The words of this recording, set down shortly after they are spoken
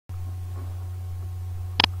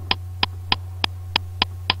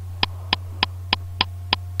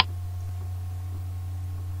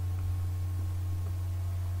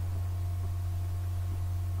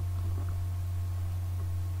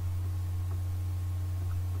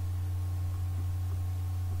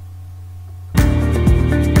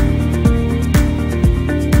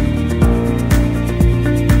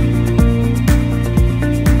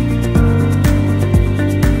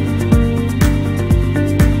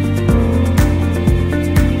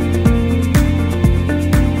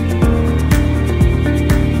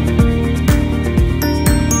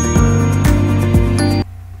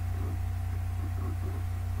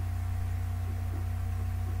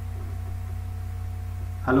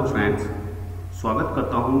Hello friends, स्वागत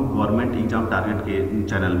करता हूं गवर्नमेंट एग्जाम टारगेट के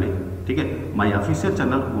चैनल में। ठीक है, my official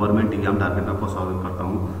channel government exam target में आपको स्वागत करता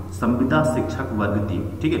हूं। संविदा शिक्षक वर्ग 3,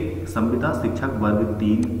 ठीक है, संविदा शिक्षक वर्ग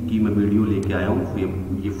 3 की मैं वीडियो लेके आया हूं।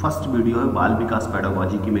 ये फर्स्ट वीडियो है, बाल विकास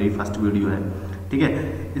पेडागोजी की मेरी फर्स्ट वीडियो है। ठीक है,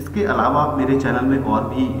 इसके अलावा मेरे चैनल में और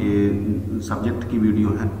भी सब्जेक्ट की वीडियो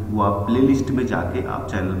है, वो आप प्ले लिस्ट में जाके आप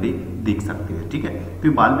चैनल पे देख सकते हैं। ठीक है,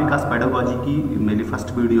 फिर बाल विकास पेडागोजी की मेरी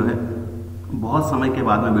फर्स्ट वीडियो है। बहुत समय के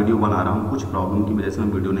बाद मैं वीडियो बना रहा हूँ, कुछ प्रॉब्लम की वजह से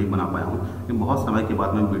मैं वीडियो नहीं बना पाया हूँ, लेकिन बहुत समय के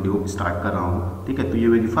बाद मैं वीडियो स्टार्ट कर रहा हूँ। ठीक है, तो ये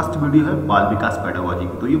मेरी फर्स्ट वीडियो है बाल विकास पेडागोजी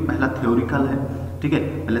की। तो ये पहला थ्योरिकल है। ठीक है,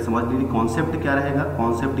 पहले समझ लीजिए कॉन्सेप्ट क्या रहेगा।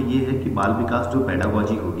 कॉन्सेप्ट ये है कि बाल विकास जो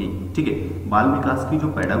पेडागोजी होगी, ठीक है, बाल विकास की जो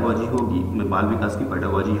पेडागोजी होगी, मैं बाल विकास की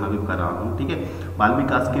पेडागोजी यहाँ पे कर रहा हूँ। ठीक है, बाल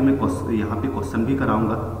विकास के मैं यहाँ पे क्वेश्चन भी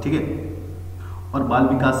कराऊंगा। ठीक है, और बाल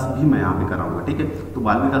विकास भी मैं यहाँ पे कराऊंगा। ठीक है, तो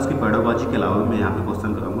बाल विकास की पेडागोजी के अलावा भी मैं यहाँ पे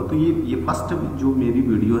क्वेश्चन कराऊंगा। तो ये फर्स्ट जो मेरी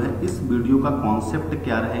वीडियो है, इस वीडियो का कॉन्सेप्ट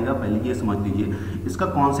क्या रहेगा पहले ये समझ लीजिए। इसका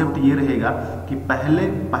कॉन्सेप्ट ये रहेगा कि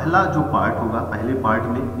पहला जो पार्ट होगा, पहले पार्ट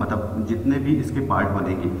में मतलब जितने भी इसके पार्ट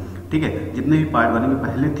बनेंगे, ठीक है, जितने भी पार्ट बनेंगे,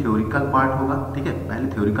 पहले थ्योरिकल पार्ट होगा। ठीक है, पहले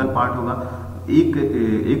थ्योरिकल पार्ट होगा,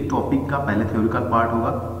 एक टॉपिक का पहले थ्योरिकल पार्ट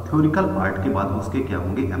होगा। थ्योरिकल पार्ट के बाद उसके क्या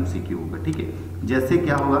होंगे, एमसीक्यू होगा। ठीक है, जैसे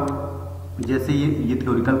क्या होगा, जैसे ये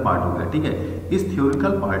थ्योरिकल पार्ट हो गया। ठीक है, इस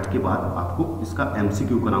थ्योरिकल पार्ट के बाद आपको इसका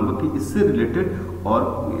एमसीक्यू कराऊंगा कि इससे रिलेटेड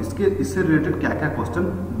और इससे रिलेटेड क्या क्या क्वेश्चन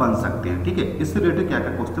बन सकते हैं। ठीक है, इससे रिलेटेड क्या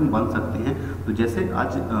क्या क्वेश्चन बन सकते हैं। तो जैसे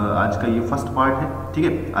आज का ये फर्स्ट पार्ट है। ठीक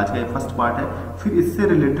है, आज का ये फर्स्ट पार्ट है। फिर इससे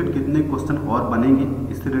रिलेटेड कितने क्वेश्चन और बनेंगे,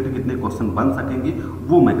 इससे रिलेटेड कितने क्वेश्चन बन सकेंगे,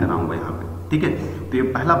 वो मैं कराऊंगा यहाँ पे। ठीक है, तो ये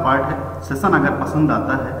पहला पार्ट है। सेशन अगर पसंद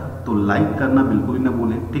आता है तो लाइक करना बिल्कुल ही ना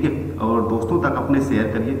भूलें। ठीक है, और दोस्तों तक अपने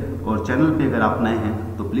शेयर करिए, और चैनल पे अगर आप नए हैं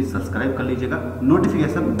तो प्लीज़ सब्सक्राइब कर लीजिएगा।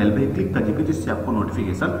 नोटिफिकेशन बेल पे क्लिक करिएगा, जिससे आपको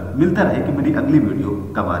नोटिफिकेशन मिलता रहे कि मेरी अगली वीडियो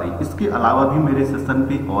कब आ रही है। इसके अलावा भी मेरे सेशन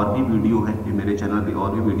पे और भी वीडियो है, मेरे चैनल पे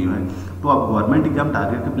और भी वीडियो है, तो आप गवर्नमेंट एग्जाम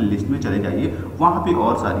टारगेट के प्ले लिस्ट में चले जाइए, वहाँ पे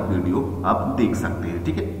और सारी वीडियो आप देख सकते हैं।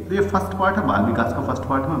 ठीक है, तो ये फर्स्ट पार्ट है, बाल विकास का फर्स्ट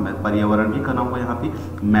पार्ट में मैं पर्यावरण भी कराऊंगा, यहाँ पे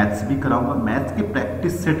मैथ्स भी कराऊंगा, मैथ्स के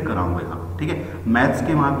प्रैक्टिस सेट कराऊंगा यहाँ। ठीक है, मैथ्स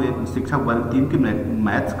के वहाँ पे शिक्षक वर्ग 3 के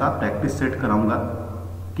मैथ्स का प्रैक्टिस सेट कराऊंगा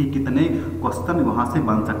कि कितने क्वेश्चन वहाँ से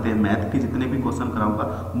बन सकते हैं। मैथ के जितने भी क्वेश्चन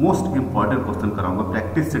कराऊंगा, मोस्ट इंपॉर्टेंट क्वेश्चन कराऊंगा,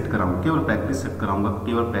 प्रैक्टिस सेट कराऊंगा, केवल प्रैक्टिस सेट कराऊंगा,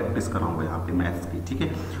 केवल प्रैक्टिस कराऊंगा यहाँ पे मैथ्स की। ठीक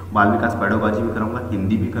है, बाल विकास पेडागोजी भी कराऊंगा,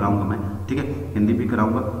 हिंदी भी कराऊंगा मैं। ठीक है, हिंदी भी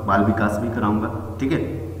कराऊंगा, बाल विकास भी कराऊंगा। ठीक है,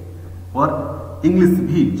 और इंग्लिश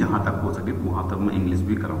भी जहाँ तक हो सके वहाँ तक मैं इंग्लिश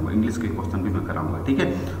भी कराऊंगा, इंग्लिश के क्वेश्चन भी मैं कराऊंगा। ठीक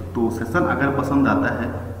है, तो सेशन अगर पसंद आता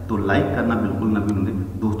है तो लाइक करना बिल्कुल ना भूलें,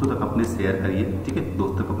 दोस्तों तक अपने शेयर करिए। ठीक है,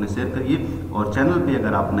 दोस्तों तक अपने शेयर करिए, और चैनल पे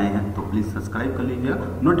अगर आप नए हैं तो प्लीज़ सब्सक्राइब कर लीजिएगा,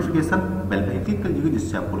 नोटिफिकेशन बेल पे क्लिक कर लीजिएगा,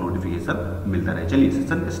 जिससे आपको नोटिफिकेशन मिलता रहे। चलिए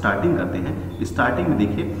सेशन स्टार्टिंग करते हैं। स्टार्टिंग में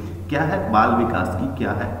देखिए क्या है, बाल विकास की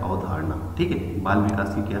क्या है अवधारणा। ठीक है, बाल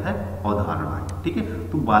विकास की क्या है अवधारणा है। ठीक है,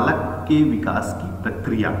 तो बालक के विकास की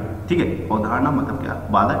प्रक्रिया। ठीक है, अवधारणा मतलब क्या,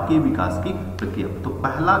 बालक के विकास की प्रक्रिया। तो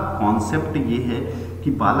पहला कॉन्सेप्ट ये है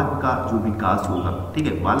कि बालक का जो विकास होगा, ठीक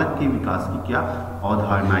है, बालक के विकास की क्या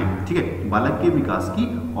अवधारणाएं। ठीक है, बालक के विकास की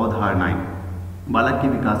अवधारणाएं, बालक के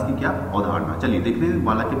विकास की क्या अवधारणा। चलिए देख रहे हैं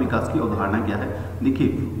बालक के विकास की अवधारणा क्या है। देखिए,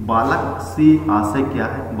 बालक से आशय क्या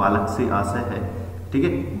है, बालक से आशय है। ठीक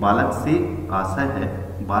है, बालक से आशय है,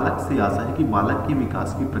 बालक से आशा है कि बालक के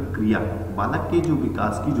विकास की प्रक्रिया, बालक के जो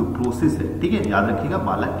विकास की जो प्रोसेस है। ठीक है, याद रखिएगा,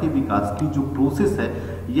 बालक के विकास की जो प्रोसेस है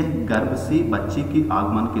यह गर्भ से बच्चे के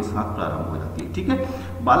आगमन के साथ प्रारंभ हो जाती है। ठीक है,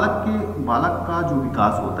 बालक का जो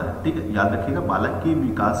विकास होता है, ठीक है, याद रखिएगा, बालक के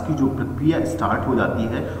विकास की जो प्रक्रिया स्टार्ट हो जाती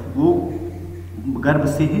है वो गर्भ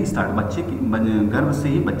से ही गर्भ से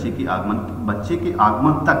ही बच्चे के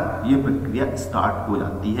आगमन तक ये प्रक्रिया स्टार्ट हो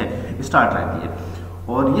जाती है, स्टार्ट रहती है।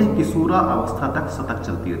 और यह किशोरावस्था तक सतत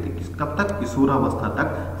चलती रहती है। कब तक, किशोरावस्था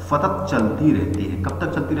तक सतत चलती रहती है। कब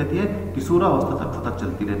तक चलती रहती है, किशोरावस्था तक सतत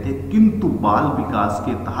चलती रहती है। किंतु बाल विकास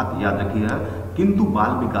के तहत, याद रखिएगा, किंतु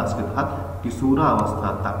बाल विकास के तहत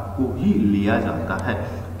किशोरावस्था तक को ही लिया जाता है।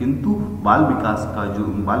 किंतु बाल विकास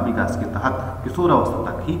के तहत किशोरावस्था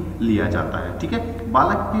तक ही लिया जाता है। ठीक है,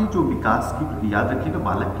 बालक के जो विकास की, याद रखिएगा,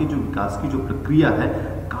 बालक के जो विकास की जो प्रक्रिया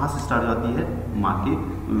है कहाँ से स्टार्ट हो जाती है,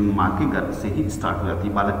 माँ के गर्भ से ही स्टार्ट हो जाती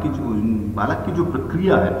है। बालक की जो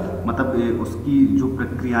प्रक्रिया है, मतलब उसकी जो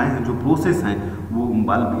प्रक्रियाएं हैं, जो प्रोसेस हैं, वो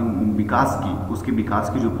बाल विकास की, उसके विकास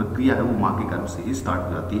की जो प्रक्रिया है वो माँ के गर्भ से ही स्टार्ट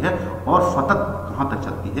हो जाती है, और सतत कहाँ तक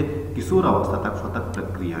चलती है, किशोरावस्था तक सतत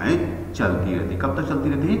प्रक्रियाएं चलती रहती है। कब तक चलती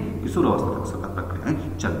रहती है, किशोरावस्था तक सतत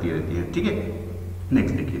प्रक्रियाएं चलती रहती है। ठीक है,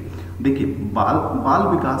 नेक्स्ट देखिए बाल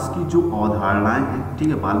विकास की जो अवधारणाएं हैं, ठीक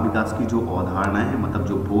है, बाल विकास की जो अवधारणाएं हैं मतलब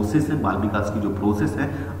जो प्रोसेस है, बाल विकास की जो प्रोसेस है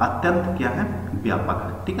अत्यंत क्या है, व्यापक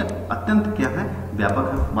है, ठीक है, अत्यंत क्या है, व्यापक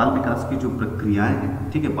है। बाल विकास की जो प्रक्रियाएं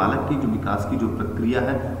हैं, ठीक है, बालक की जो विकास की जो प्रक्रिया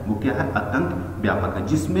है वो क्या है, अत्यंत व्यापक है,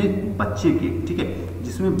 जिसमें बच्चे के, ठीक है,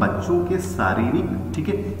 जिसमें बच्चों के शारीरिक, ठीक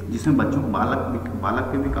है, जिसमें बच्चों बालक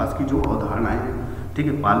के विकास की जो अवधारणाएं हैं, ठीक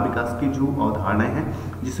है, बाल विकास की जो अवधारणाएं हैं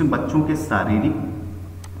जिसमें बच्चों के शारीरिक,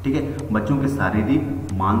 ठीक है, बच्चों के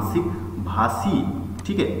शारीरिक, मानसिक, भाषी,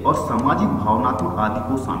 ठीक है, और सामाजिक, भावनात्मक आदि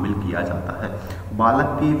को शामिल किया जाता है।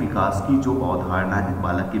 बालक के विकास की जो अवधारणा है,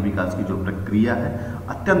 बालक के विकास की जो प्रक्रिया है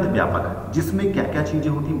अत्यंत व्यापक है, जिसमें क्या क्या चीजें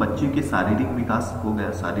होती हैं, बच्चे के शारीरिक विकास हो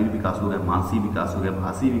गया, शारीरिक विकास हो गया, मानसिक विकास हो गया,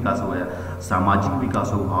 भाषी विकास हो गया, सामाजिक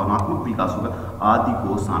विकास हो गया, भावनात्मक विकास हो गया, आदि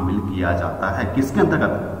को शामिल किया जाता है। किसके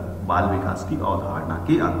अंतर्गत, बाल विकास की अवधारणा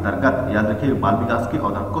के अंतर्गत। याद रखिए बाल विकास की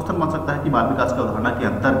अवधारणा, क्वेश्चन बन सकता है कि बाल विकास की अवधारणा के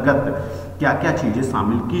अंतर्गत क्या क्या चीजें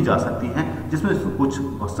शामिल की जा सकती हैं, जिसमें कुछ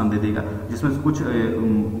क्वेश्चन दे देगा, जिसमें कुछ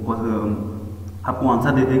आपको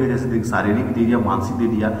आंसर दे देगा, जैसे शारीरिक दे दिया, मानसिक दे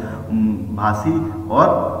दिया, भाषी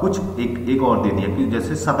और कुछ एक और दे दिया कि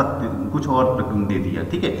जैसे सतत कुछ और दे दिया,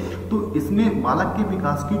 ठीक है। तो इसमें बालक के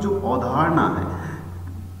विकास की जो अवधारणा है,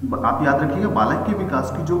 आप याद रखिएगा बालक के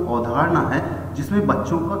विकास की जो अवधारणा है जिसमें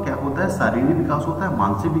बच्चों का क्या होता है, शारीरिक विकास होता है,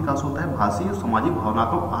 मानसिक विकास होता है, भाषी और सामाजिक,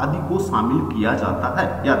 भावनात्मक आदि को शामिल किया जाता है।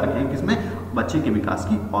 याद रखिए किसमें, बच्चे के विकास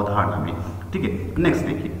की अवधारणा में, ठीक है। नेक्स्ट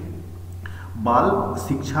देखिए बाल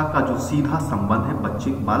शिक्षा का जो सीधा संबंध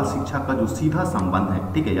है, बाल शिक्षा का जो सीधा संबंध है,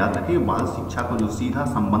 ठीक है, याद रखिए बाल शिक्षा का जो सीधा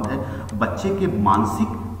संबंध है बच्चे के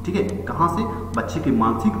मानसिक, ठीक है, कहाँ से, बच्चे के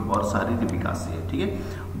मानसिक और शारीरिक विकास से है, ठीक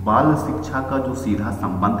है। बाल शिक्षा का जो सीधा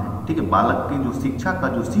संबंध है, ठीक है, बालक के जो शिक्षा का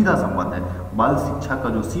जो सीधा संबंध है, बाल शिक्षा का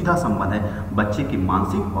जो सीधा संबंध है बच्चे के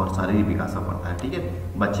मानसिक और शारीरिक विकास पर पड़ता है, ठीक है,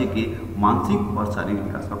 बच्चे के मानसिक और शारीरिक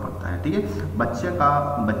विकास पर पड़ता है, ठीक है।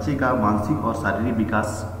 बच्चे का मानसिक और शारीरिक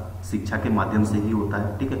विकास शिक्षा के माध्यम से ही होता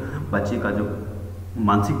है, ठीक है। बच्चे का जो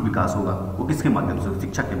मानसिक विकास होगा वो किसके माध्यम से,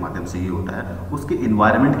 शिक्षा के माध्यम से ही होता है, उसके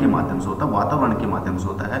एनवायरनमेंट के माध्यम से होता है, वातावरण के माध्यम से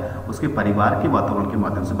होता है, उसके परिवार के वातावरण के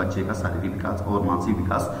माध्यम से बच्चे का शारीरिक विकास और मानसिक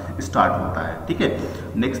विकास स्टार्ट होता है, ठीक है।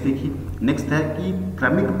 नेक्स्ट देखिए, नेक्स्ट है कि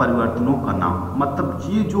क्रमिक परिवर्तनों का नाम, मतलब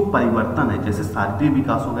ये जो परिवर्तन है जैसे शारीरिक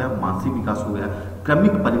विकास हो गया, मानसिक विकास हो गया,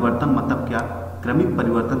 क्रमिक परिवर्तन मतलब क्या, क्रमिक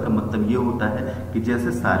परिवर्तन का मतलब ये होता है कि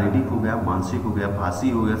जैसे शारीरिक हो गया, मानसिक हो गया, भाषी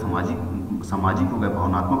हो गया, सामाजिक हो गया,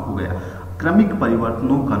 भावनात्मक हो गया, क्रमिक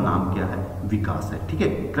परिवर्तनों का नाम क्या है, विकास है, ठीक है।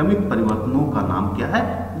 क्रमिक परिवर्तनों का नाम क्या है,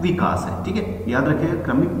 विकास है, ठीक है। याद रखिएगा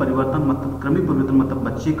क्रमिक परिवर्तन मतलब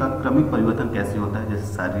बच्चे का क्रमिक परिवर्तन कैसे होता है,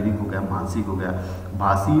 जैसे शारीरिक हो गया, मानसिक हो गया,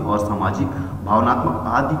 भाषी और सामाजिक, भावनात्मक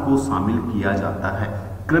आदि को शामिल किया जाता है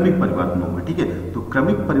क्रमिक परिवर्तनों में, ठीक है। तो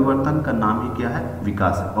क्रमिक परिवर्तन का नाम ही क्या है,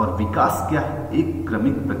 विकास है। और विकास क्या है, एक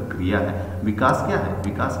क्रमिक प्रक्रिया है। विकास क्या है,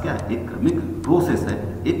 विकास क्या है, एक क्रमिक प्रोसेस है,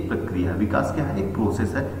 एक प्रक्रिया। विकास क्या है, एक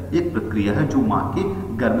प्रोसेस है, एक प्रक्रिया है जो माँ के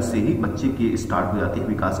गर्भ से ही बच्चे के स्टार्ट हो जाती है।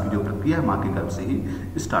 विकास की जो प्रक्रिया है माँ के गर्भ से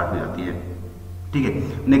ही स्टार्ट हो जाती है, ठीक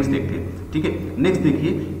है। नेक्स्ट देखते हैं, ठीक है। नेक्स्ट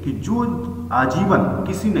देखिए कि जो आजीवन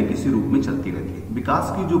किसी न किसी रूप में चलती रहती है।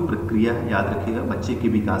 विकास की जो प्रक्रिया है, याद रखिएगा बच्चे के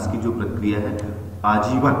विकास की जो प्रक्रिया है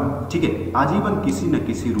आजीवन, ठीक है, आजीवन किसी न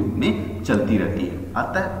किसी रूप में चलती रहती है।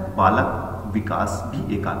 अतः बालक विकास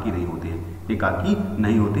भी एकाकी नहीं होते हैं, एकाकी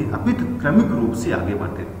नहीं होते, अपितु क्रमिक रूप से आगे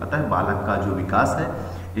बढ़ते हैं। अतः बालक का जो विकास है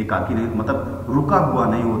एकाकी नहीं, मतलब रुका हुआ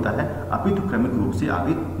नहीं होता है, अपितु क्रमिक रूप से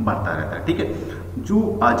आगे बढ़ता रहता है, ठीक है। जो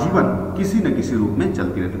आजीवन किसी न किसी रूप में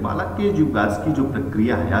चलती रहती है। बालक के जो विकास की जो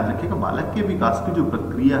प्रक्रिया है, याद रखिएगा बालक के विकास की जो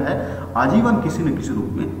प्रक्रिया है आजीवन किसी न किसी रूप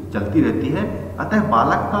में चलती रहती है। अतः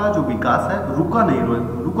बालक का जो विकास है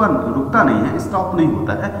रुकता नहीं है, स्टॉप नहीं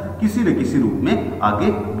होता है, किसी न किसी रूप में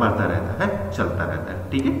आगे बढ़ता रहता है, चलता रहता है,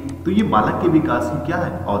 ठीक है। तो ये बालक के विकास की क्या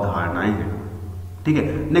है, अवधारणाएं हैं, ठीक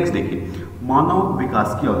है। नेक्स्ट देखिए मानव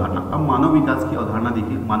विकास की अवधारणा। अब मानव विकास की अवधारणा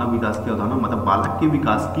देखिए, मानव विकास की अवधारणा मतलब बालक के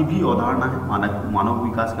विकास की भी अवधारणा है, मानव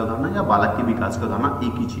विकास की अवधारणा या बालक के विकास की अवधारणा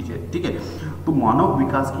एक ही चीज है, ठीक है। तो मानव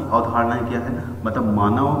विकास की अवधारणाएं क्या है, मतलब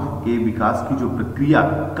मानव के विकास की जो प्रक्रिया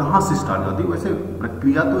कहाँ से स्टार्ट होती है। वैसे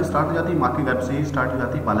प्रक्रिया तो स्टार्ट हो जाती है माँ के गर्भ से ही स्टार्ट हो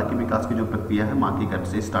जाती है, बालक के विकास की जो प्रक्रिया है माँ के गर्भ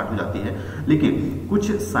से स्टार्ट हो जाती है, लेकिन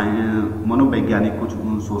कुछ मनोवैज्ञानिक कुछ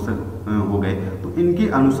सोशल हो गए तो इनके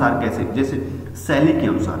अनुसार कैसे, जैसे शैली के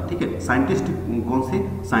अनुसार, ठीक है। साइंटिस्ट कौन से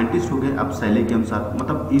साइंटिस्ट हो गए, अब शैली के अनुसार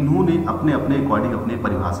मतलब इन्होंने अपने अपने अकॉर्डिंग अपने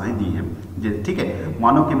परिभाषाएं दी हैं, ठीक है।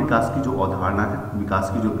 मानव के विकास की जो अवधारणा है,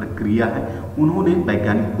 विकास की जो प्रक्रिया है, उन्होंने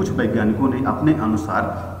कुछ वैज्ञानिकों ने अपने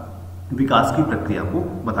अनुसार विकास की प्रक्रिया को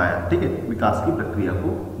बताया, ठीक है, विकास की प्रक्रिया को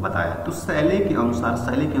बताया। तो शैली के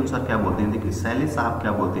अनुसार क्या बोलते हैं, देखिए शैली साहब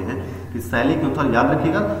क्या बोलते हैं कि शैली के अनुसार, याद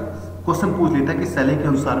रखिएगा क्वेश्चन पूछ लेता है कि शैली के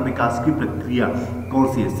अनुसार विकास की प्रक्रिया कौन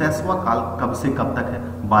सी है। शैशव काल कब से कब तक है,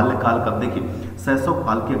 बाल्यकाल कब। देखिए शैशव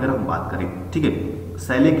काल की अगर हम बात करें, ठीक है,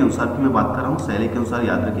 शैली के अनुसार की मैं बात कर रहा हूँ, शैली के अनुसार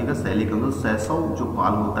याद रखिएगा, शैली के अनुसार शैशव जो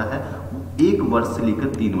काल होता है वो 1 वर्ष से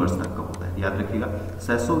लेकर 3 वर्ष तक का होता है। याद रखिएगा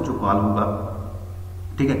शैशव जो काल होगा,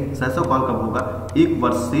 ठीक है, शैशव काल कब होगा, 1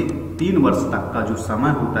 वर्ष से 3 वर्ष तक का जो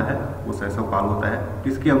समय होता है वो शैशव काल होता है।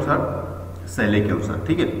 किसके अनुसार, शैली के अनुसार,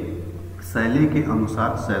 ठीक है, शैली के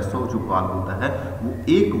अनुसार शैशव जो काल होता है वो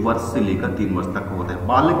 1 वर्ष से लेकर 3 वर्ष तक का होता है।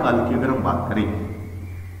 बाल्यकाल की अगर हम बात करें,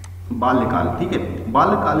 बाल्यकाल, ठीक है,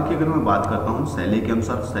 बाल्यकाल की अगर मैं बात करता हूँ शैली के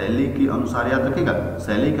अनुसार, शैली के अनुसार याद रखिएगा,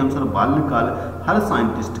 शैली के अनुसार बाल्यकाल हर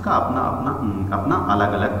साइंटिस्ट का अपना अपना अपना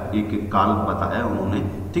अलग अलग एक काल बताया उन्होंने,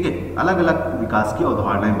 ठीक है, अलग अलग विकास की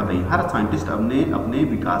अवधारणाएं बताई। हर साइंटिस्ट अपने अपने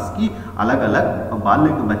विकास की अलग अलग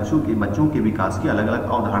बच्चों के विकास की अलग अलग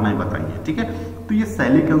अवधारणाएं बताई है, ठीक है। तो ये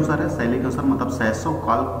शैली के अनुसार है, शैली के अनुसार मतलब शैशव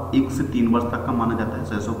काल 1 से 3 वर्ष तक का माना जाता है,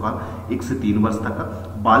 शैशव काल 1 से 3 वर्ष तक का।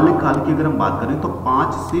 बाल्यकाल की अगर हम बात करें तो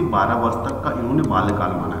 5 से 12 वर्ष तक का इन्होंने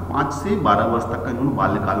बाल्यकाल माना है, 5 से 12 वर्ष तक का इन्होंने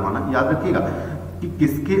बाल्यकाल माना। याद रखिएगा कि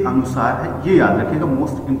किसके अनुसार है, ये याद रखिएगा,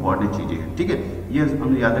 मोस्ट इंपॉर्टेंट चीजें हैं, ठीक है, ये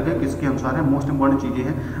याद रखिएगा किसके अनुसार है, मोस्ट इंपॉर्टेंट चीजें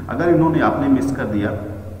हैं। अगर इन्होंने आपने मिस कर दिया,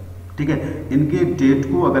 ठीक है, इनके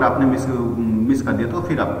डेट को अगर आपने मिस कर दिया तो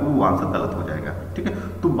फिर आपको वो आंसर गलत हो जाएगा, ठीक है।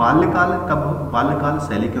 तो बाल्यकाल कब, बाल्यकाल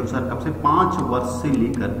शैली के अनुसार कब से 5 वर्ष से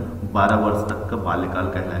लेकर 12 वर्ष तक का बाल्यकाल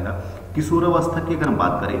कहलाएगा। किशोरावस्था की अगर हम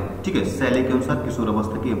बात करें, ठीक है, शैली के अनुसार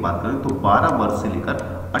किशोरावस्था की बात करें तो 12 वर्ष से लेकर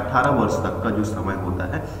 18 वर्ष तक का जो समय होता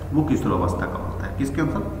है वो किशोरावस्था का होता है। किसके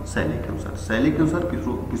अनुसार, शैली के अनुसार, शैली के अनुसार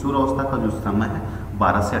किशोरावस्था का जो समय है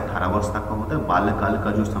 12 से 18 वर्ष तक का होता है। बाल्यकाल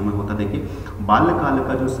का जो समय होता है, देखिए बाल्यकाल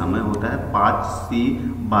का जो समय होता है 5 से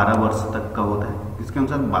 12 वर्ष तक का होता है। इसके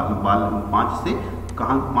अनुसार 5 से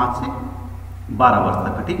 12 वर्ष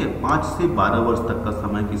तक का, ठीक है, 5 से 12 वर्ष तक का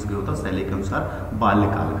समय किसके होता है, शैली के अनुसार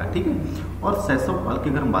बाल्यकाल का, ठीक है। और शैशव काल की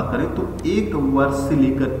अगर हम बात करें तो 1 वर्ष से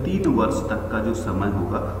लेकर 3 वर्ष तक का जो समय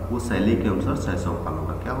होगा वो शैली के अनुसार शैशव काल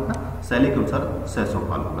होगा। क्या होगा, शैली के अनुसार शैशव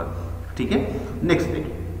काल होगा, ठीक है।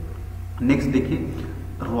 नेक्स्ट देखिए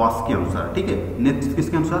रॉस के अनुसार, ठीक है, नेक्स्ट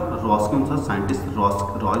किसके अनुसार, रॉस के अनुसार, साइंटिस्ट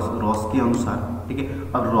रॉस के अनुसार, ठीक है।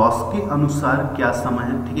 अब रॉस के अनुसार क्या समय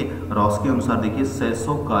है, ठीक है, रॉस के अनुसार देखिए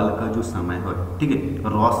शैशव काल का जो समय है, ठीक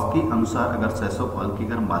है, रॉस के अनुसार अगर शैशव काल की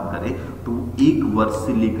अगर हम बात करें तो 1 वर्ष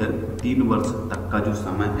से लेकर 3 वर्ष तक का जो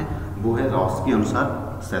समय है वो है रॉस के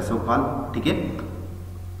अनुसार शैशव काल, ठीक है।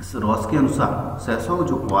 रॉस के अनुसार शैशव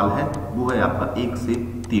जो काल है वो है आपका 1 से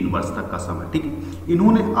 3 वर्ष तक का समय, ठीक है।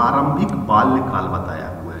 इन्होंने आरंभिक बाल्यकाल बताया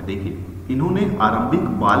हुआ है, देखिए इन्होंने आरंभिक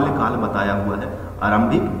बाल्यकाल बताया हुआ है,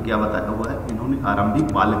 आरंभिक क्या बताया हुआ है, इन्होंने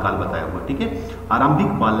आरंभिक बाल्यकाल बताया हुआ है, ठीक है।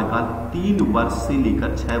 आरंभिक बाल्यकाल 3 वर्ष से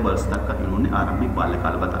लेकर 6 वर्ष तक का इन्होंने आरंभिक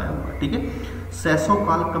बाल्यकाल बताया हुआ है, ठीक है। शैशव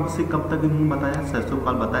काल कब से कब तक इन्होंने बताया, शैशव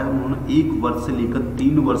काल बताया उन्होंने 1 वर्ष से लेकर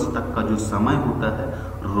 3 वर्ष तक का जो समय होता है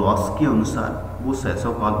रॉस के अनुसार वो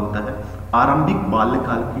शैशव काल होता है। आरंभिक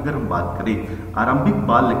बाल्यकाल की अगर हम बात करें, आरंभिक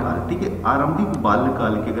बाल्यकाल, ठीक है, आरंभिक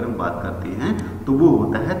बाल्यकाल की अगर हम बात करते हैं तो वो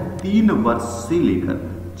होता है 3 वर्ष से लेकर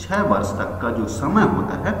 6 वर्ष तक का जो समय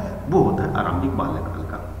होता है वो होता है आरंभिक बाल्यकाल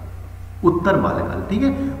का। उत्तर बाल्यकाल, ठीक है,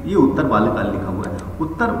 ये उत्तर बाल्यकाल लिखा हुआ है।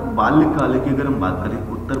 उत्तर बाल्यकाल की अगर हम बात करें,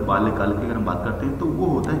 उत्तर बाल्यकाल की अगर हम बात करते हैं तो वो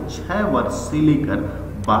होता है 6 वर्ष से लेकर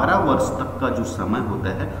 12 वर्ष तक का जो समय होता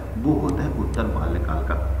है वो होता है उत्तर बाल्यकाल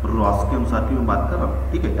का। रॉस के अनुसार की मैं बात कर रहा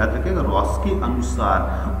हूँ, ठीक है, याद रखिएगा रॉस के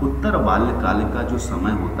अनुसार उत्तर बाल्यकाल का जो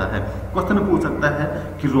समय होता है। क्वेश्चन पूछ सकता है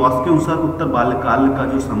कि रॉस के अनुसार उत्तर बाल्यकाल का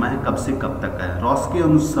जो समय है कब से कब तक है। रॉस के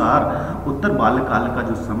अनुसार उत्तर बाल्यकाल का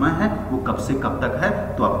जो समय है वो कब से कब तक है,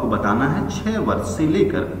 तो आपको बताना है 6 वर्ष से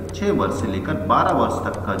लेकर 12 वर्ष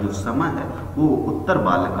तक का जो समय है वो उत्तर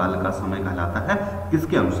बाल्यकाल का समय कहलाता है।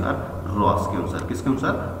 किसके अनुसार, रॉस के अनुसार। किसके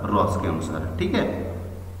अनुसार, रॉस के अनुसार, ठीक है।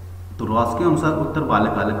 तो रॉस के अनुसार उत्तर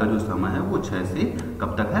बाल्यकाल का जो समय है वो 6 से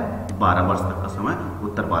कब तक है, 12 वर्ष तक का समय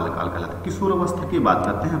उत्तर बाल्यकाल कहलाता है। किशोरावस्था की बात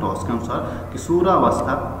करते हैं रॉस के अनुसार।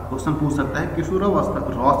 किशोरावस्था क्वेश्चन पूछ सकता है, किशोरावस्था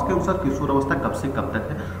रॉस के अनुसार किशोरावस्था कब से कब तक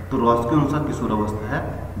है, तो रॉस के अनुसार किशोरावस्था है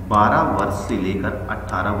 12 वर्ष से लेकर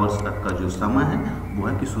 18 वर्ष तक का जो समय है वो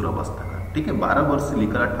है किशोरावस्था का, ठीक है। 12 वर्ष से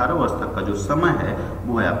लेकर 18 वर्ष तक का जो समय है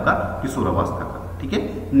वो है आपका किशोरावस्था का, ठीक है।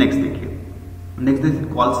 नेक्स्ट देखिए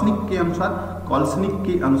कॉल्सनिक के अनुसार, कॉल्सनिक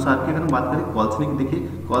के अनुसार की अगर हम बात करें, कॉल्सनिक देखिए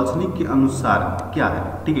कॉल्सनिक के अनुसार क्या है,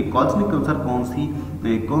 ठीक है, कॉल्सनिक के अनुसार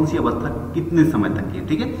कौन सी अवस्था कितने समय तक की है,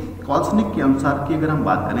 ठीक है। कॉल्सनिक के अनुसार की अगर हम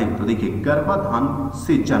बात करें तो देखिए गर्भाधान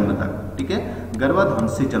से जन्म तक, ठीक है, गर्भाधान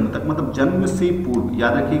से जन्म तक मतलब जन्म से पूर्व,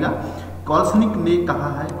 याद रखिएगा कॉल्सनिक ने कहा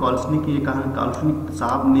है, कॉल्सनिक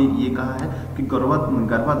साहब ने ये कहा है कि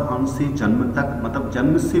गर्भाधान से जन्म तक, मतलब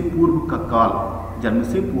जन्म से पूर्व का काल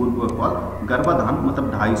गर्भाधान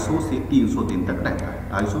मतलब 250 से 300 दिन तक रहता है।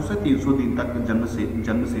 250 से 300 दिन तक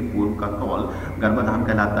जन्म से पूर्व का काल गर्भाधान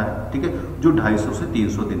कहलाता है, ठीक है, जो 250 से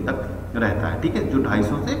 300 दिन तक रहता है, ठीक है, जो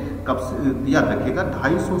 250 से कब से, याद रखिएगा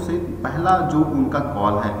 250 से पहला जो उनका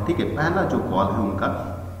कॉल है, ठीक है, पहला जो कॉल है उनका,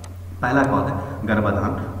 पहला कॉल है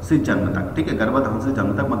गर्भाधान से जन्म तक, ठीक है, गर्भाधान से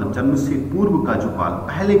जन्म तक मतलब जन्म से पूर्व का जो कॉल,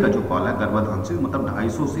 पहले का जो कॉल है गर्भाधान से मतलब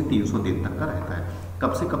 250 से 300 दिन तक का रहता है।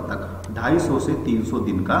 कब से कब तक? 250 से 300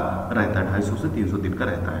 दिन का रहता है, 250 से 300 दिन का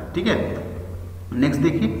रहता है, ठीक है। नेक्स्ट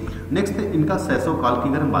देखिए, नेक्स्ट इनका शैशव काल की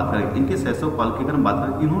अगर हम बात करें, इनके शैशव काल की अगर हम बात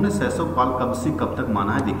करें, इन्होंने शैशव काल कब से कब तक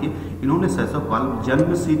माना है? देखिए, इन्होंने शैशव काल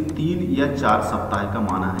जन्म से 3 या 4 सप्ताह का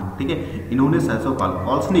माना है, ठीक है। इन्होंने शैशव काल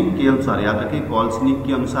कॉल्सनिक के अनुसार, याद रखिए कॉल्सनिक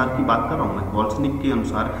के अनुसार की बात कर रहा हूँ मैं, कॉल्सनिक के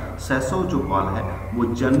अनुसार शैशव जो काल है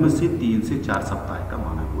वो जन्म से 3 से 4 सप्ताह का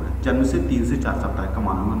माना हुआ है, जन्म से 3 से 4 सप्ताह का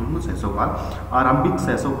माना हुआ है शैशव काल। आरंभिक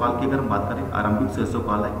शैशव काल की अगर हम बात करें, आरंभिक शैशव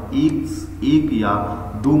काल है एक या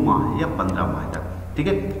 2 माह या 15 माह तक, ठीक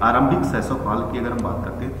है। आरंभिक शैशव काल की अगर हम बात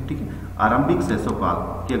करते हैं, ठीक है, आरंभिक शैशव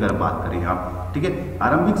काल की अगर बात करें आप, ठीक है,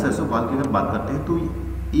 आरंभिक शैशव काल की अगर बात करते हैं तो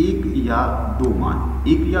 1 या 2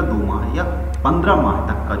 माह या 15 माह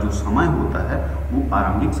तक का जो समय होता है वो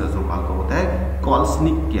आरंभिक शैशव काल का होता है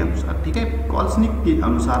कॉल्सनिक के अनुसार, ठीक है। कॉल्सनिक के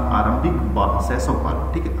अनुसार आरंभिक शैशव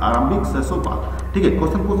काल, ठीक है, आरंभिक शैशव काल, ठीक है।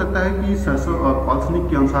 क्वेश्चन पूछ सकता है कि कॉल्सनिक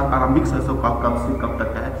के अनुसार आरंभिक शैशव काल कब से कब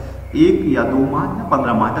तक का है? 1 या 2 माह या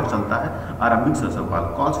 15 माह तक चलता है आरंभिक शैशव काल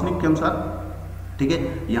कॉल्सनिक के अनुसार, ठीक है।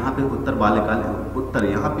 यहाँ पे उत्तर बाल्यकाल, उत्तर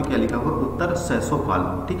यहाँ पे क्या लिखा हुआ? उत्तर शैशव काल,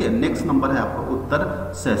 ठीक है। नेक्स्ट नंबर है आपका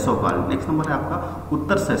उत्तर शैशव काल, नेक्स्ट नंबर है आपका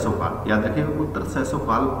उत्तर शैशव काल, याद रखिएगा उत्तर शैशव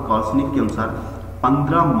काल कॉल्सनिक के अनुसार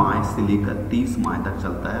 15 माह से लेकर 30 माह तक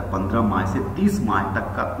चलता है, 15 माह से 30 माह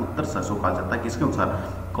तक का उत्तर शैशव काल चलता है, किसके अनुसार?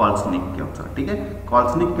 कॉल्सनिक के अनुसार, ठीक है।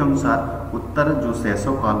 कॉल्सनिक के अनुसार उत्तर जो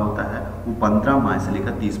शैशव काल होता है वो 15 माह से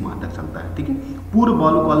लेकर 30 माह तक चलता है, ठीक है। पूर्व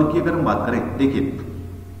बाल्यकाल की अगर हम बात करें, देखिए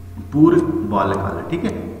पूर्व बाल्यकाल है, ठीक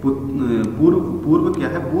है, पूर्व क्या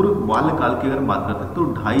है? पूर्व बाल्यकाल की अगर हम बात करते हैं तो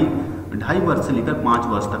 2.5 वर्ष से लेकर 5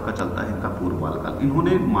 वर्ष तक का चलता है इनका पूर्व बाल्यकाल।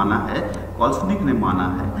 इन्होंने माना है, कॉल्सनिक ने माना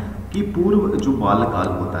है कि पूर्व जो बाल्यकाल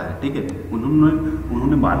होता है, ठीक है,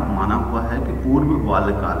 उन्होंने माना हुआ है कि पूर्व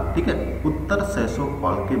बाल्यकाल, ठीक है, उत्तर शैशव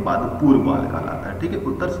काल के बाद पूर्व बाल्यकाल आता है, ठीक है,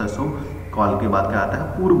 उत्तर शैशव काल के बाद क्या आता है?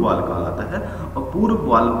 पूर्व बाल्यकाल आता है। और पूर्व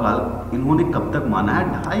बाल्यकाल इन्होंने कब तक माना है?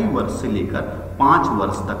 2.5 वर्ष से लेकर 5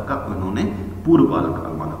 वर्ष तक का इन्होंने पूर्व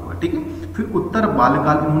बाल्यकाल माना हुआ है, ठीक है। फिर उत्तर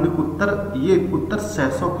बाल्यकाल इन्होंने उत्तर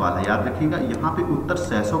शैशव काल है, याद रखिएगा यहाँ पे उत्तर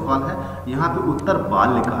शैशव काल है, यहाँ पे उत्तर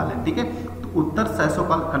बाल्यकाल है, ठीक है। उत्तर शैशव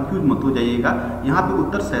काल, कंफ्यूज मत हो जाइएगा, यहाँ पे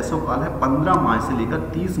उत्तर शैशव काल है 15 माह से लेकर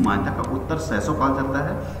 30 माह तक का उत्तर शैशव काल चलता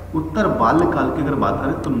है। उत्तर बाल्यकाल की अगर बात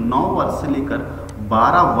करें तो 9 वर्ष से लेकर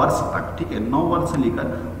 12 वर्ष तक, ठीक है, 9 वर्ष से लेकर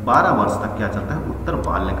 12 वर्ष तक क्या चलता है? उत्तर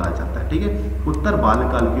बाल्यकाल चलता है, ठीक है। उत्तर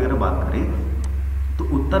बाल्यकाल की अगर बात करें तो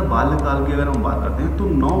उत्तर बाल्यकाल की अगर हम बात करते हैं तो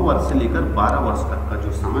 9 वर्ष से लेकर 12 वर्ष तक का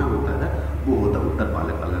जो समय होता है वो होता है उत्तर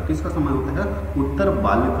बाल्यकाल का। किसका समय होता है? उत्तर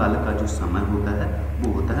बाल्यकाल का जो समय होता है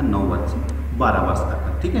वो होता है 9 वर्ष से 12 वर्ष तक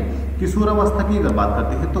का, ठीक है। किशोरावस्था की अगर बात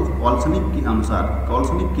करते हैं तो कॉल्सनिक के अनुसार,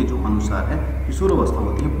 कॉल्सनिक के जो अनुसार है किशोरावस्था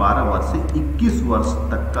होती है 12 वर्ष से 21 वर्ष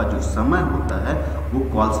तक का जो समय होता है वो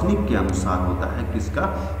कॉल्सनिक के अनुसार होता है, किसका?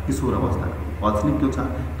 किशोरावस्था का। कॉल्सनिक के अनुसार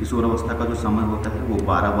किशोरावस्था का जो समय होता है वो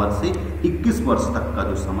 12 वर्ष से 21 वर्ष तक का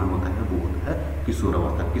जो समय होता है वो होता है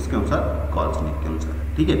किशोरावस्था, किसके अनुसार? कॉल्सनिक के अनुसार,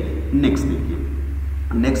 ठीक है। नेक्स्ट देखिए,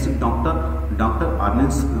 नेक्स्ट डॉक्टर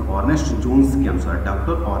अर्नेस्ट जोन्स के अनुसार,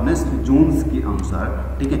 डॉक्टर अर्नेस्ट जोन्स के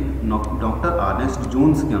अनुसार, ठीक है, डॉक्टर अर्नेस्ट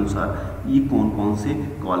जोन्स के अनुसार ये कौन कौन से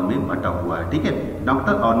काल में बटा हुआ है, ठीक है।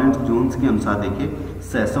 डॉक्टर अर्नेस्ट जोन्स के अनुसार देखिए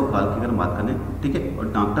शैशव काल की अगर बात करें, ठीक है, और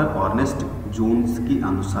डॉक्टर अर्नेस्ट जोन्स के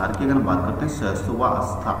अनुसार की अगर बात करते हैं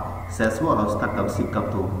शैशवावस्था कब से कब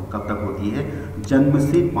तक होती है? जन्म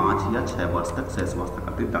से 5 या 6 वर्ष तक शैशवावस्था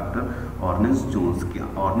करते हैं डॉक्टर अर्नेस्ट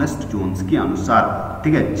जोन्स के अनुसार,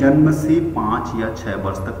 ठीक है। जन्म से 5 या 6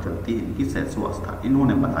 वर्ष तक चलती है इनकी शैशवावस्था,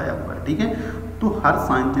 इन्होंने बताया हुआ है, ठीक है। तो हर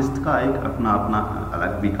साइंटिस्ट का एक अपना अपना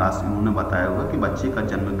अलग विकास इन्होंने बताया हुआ कि बच्चे का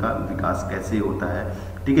जन्म का विकास कैसे होता है,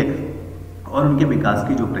 ठीक है, और उनके विकास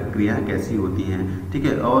की जो प्रक्रिया है कैसी होती है, ठीक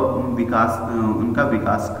है, और उनका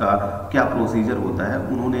विकास का क्या प्रोसीजर होता है,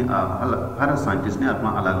 उन्होंने हर साइंटिस्ट ने अपना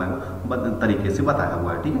अलग अलग तरीके से बताया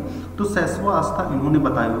हुआ है, ठीक है। तो शैशवावस्था इन्होंने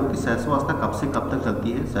बताया हुआ है कि शैशवावस्था कब से कब तक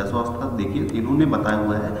चलती है। शैशवावस्था देखिए इन्होंने बताया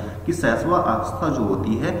हुआ है कि शैशवावस्था जो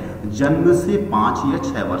होती है जन्म से 5 या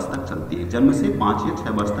 6 वर्ष तक चलती है, जन्म से 5 या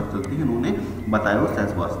 6 वर्ष तक चलती है, इन्होंने बताया हुआ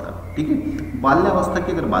शैशवावस्था। ठीक है। बाल्यावस्था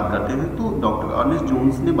की अगर बात करते हैं तो डॉक्टर अर्नेस्ट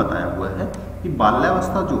जोन्स ने बताया हुआ है कि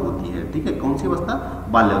बाल्यावस्था जो होती है, ठीक है, कौन सी अवस्था,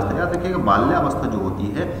 बाल्यावस्था। याद रखिएगा बाल्यावस्था जो होती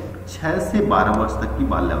है 6 से 12 वर्ष तक की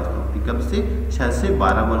बाल्यावस्था होती है। कब से 6 से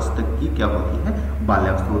 12 वर्ष तक की क्या होती है,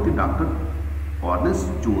 बाल्यावस्था होती है। डॉक्टर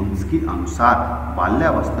अर्नेस्ट जोन्स के अनुसार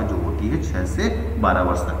बाल्यावस्था जो होती है 6 से 12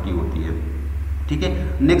 वर्ष तक की होती है, ठीक है।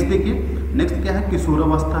 नेक्स्ट देखिए, नेक्स्ट क्या है,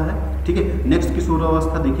 किशोरावस्था है, ठीक है। नेक्स्ट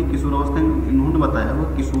किशोरावस्था देखिए, किशोरावस्था इन्होंने बताया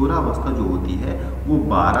हुआ किशोरावस्था जो होती है वो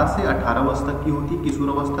 12 से 18 वर्ष तक की होती है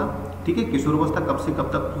किशोरावस्था, ठीक है। किशोरावस्था कब से कब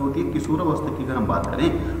तक की होती है, किशोरावस्था की अगर हम बात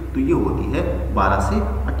करें तो ये होती है 12 से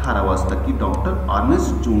 18 वर्ष तक की। डॉक्टर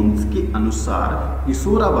अर्नेस्ट जोन्स के अनुसार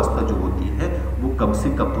किशोरावस्था जो होती है वो कब से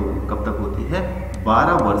कब तक होती है,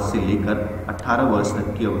 12 वर्ष से लेकर 18 वर्ष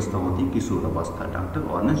तक की अवस्था होती है किशोरावस्था, डॉक्टर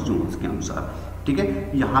अर्नेस्ट जोन्स के अनुसार, ठीक है।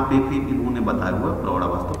 यहाँ पे फिर इन्होंने बताया हुआ है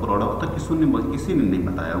प्रौढ़ावस्था। प्रौढ़ावस्था किसी ने नहीं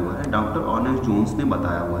बताया हुआ है, डॉक्टर अर्नेस्ट जोन्स ने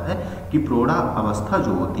बताया हुआ है कि प्रौढ़ावस्था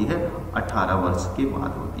जो होती है 18 वर्ष के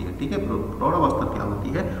बाद होती है, ठीक है। प्रौढ़ावस्था क्या होती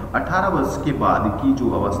है, 18 वर्ष के बाद की जो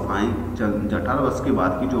अवस्थाएं 18 वर्ष के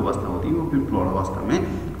बाद की जो अवस्था होती है वो फिर प्रौढ़ावस्था में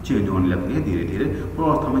चेंज होने लगती है, धीरे धीरे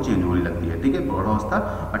प्रौढ़ावस्था में चेंज होने लगती है, ठीक है। प्रौढ़ावस्था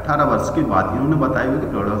 18 वर्ष के बाद इन्होंने बताया हुआ कि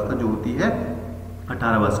प्रौढ़ावस्था जो होती है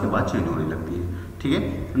 18 वर्ष के बाद चेंज होने लगती है, ठीक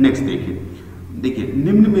है। नेक्स्ट देखिए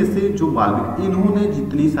निम्न में से जो इन्होंने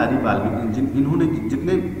जितनी सारी इन्होंने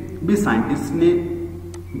जितने भी साइंटिस्ट ने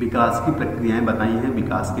विकास की प्रक्रियाएं बताई हैं,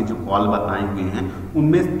 विकास के जो कॉल बताए हुए हैं,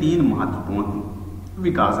 उनमें 3 महत्वपूर्ण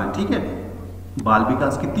विकास हैं, ठीक है। बाल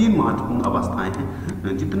विकास की 3 महत्वपूर्ण अवस्थाएं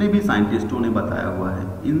हैं जितने भी साइंटिस्टों ने बताया हुआ है।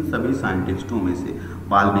 इन सभी साइंटिस्टों में से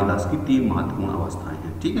बाल विकास की 3 महत्वपूर्ण अवस्थाएं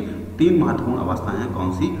हैं, ठीक है। 3 महत्वपूर्ण अवस्थाएं हैं,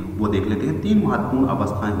 कौन सी वो देख लेते हैं। 3 महत्वपूर्ण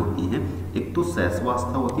अवस्थाएं होती हैं, एक तो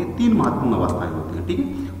शैशवावस्था होती है, 3 महत्वपूर्ण अवस्थाएं होती हैं, ठीक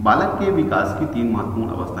है। बालक के विकास की 3 महत्वपूर्ण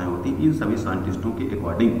अवस्थाएं होती हैं इन सभी साइंटिस्टों के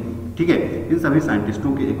अकॉर्डिंग, ठीक है। इन सभी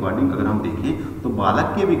साइंटिस्टों के अकॉर्डिंग अगर हम देखें तो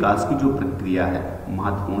बालक के विकास की जो प्रक्रिया है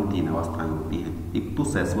महत्वपूर्ण 3 अवस्थाएं होती हैं। एक तो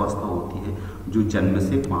शैशवावस्था होती है जो जन्म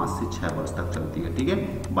से 5 से 6 वर्ष तक चलती है, ठीक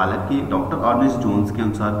है। बालक की डॉक्टर अर्नेस्ट जोन्स के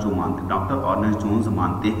अनुसार डॉक्टर अर्नेस्ट जोन्स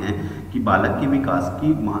मानते हैं कि बालक के विकास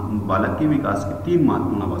की 3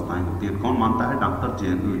 महत्वपूर्ण अवस्थाएं होती हैं। कौन मानता है, डॉक्टर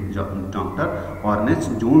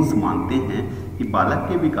अर्नेस्ट जोन्स मानते हैं कि बालक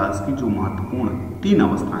के विकास की जो महत्वपूर्ण 3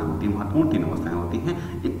 अवस्थाएं होती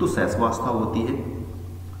हैं। एक तो शैशवावस्था होती है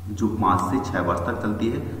जो 5 से 6 वर्ष तक चलती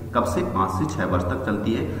है। कब से, 5 से 6 वर्ष तक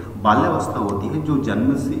चलती है। बाल्यावस्था होती है जो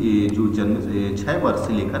जन्म से 6 वर्ष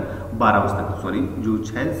से लेकर 12 वर्ष तक, जो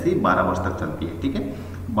 6 से 12 वर्ष तक चलती है, ठीक है।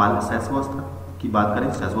 शैशवावस्था की बात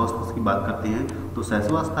करें, शैशवावस्था की बात करते हैं तो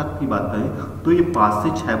शैशवावस्था की बात करें तो ये 5 से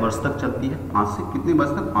 6 वर्ष तक चलती है। 5 से कितने वर्ष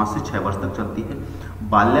तक, 5 से 6 वर्ष तक चलती है।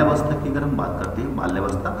 बाल्यावस्था की अगर हम बात करते हैं,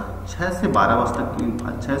 बाल्यावस्था 6 से 12 वर्ष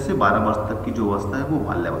तक की जो अवस्था है वो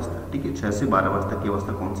बाल्यावस्था है, ठीक है। 6 से 12 वर्ष तक की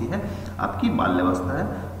अवस्था कौन सी है, आपकी बाल्यावस्था है।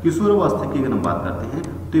 किशोरावस्था की अगर हम बात करते हैं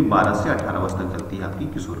तो ये 12 से 18 वर्ष तक चलती है आपकी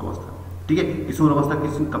किशोरावस्था, ठीक है। किशोरावस्था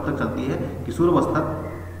कब तक चलती है,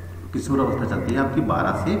 किशोरावस्था चलती है आपकी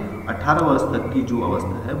 12 से 18 वर्ष तक की जो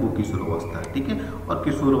अवस्था है वो किशोरावस्था है, ठीक है। और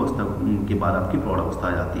किशोरावस्था के बाद आपकी प्रौढ़ावस्था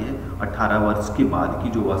आ जाती है। 18 वर्ष के बाद की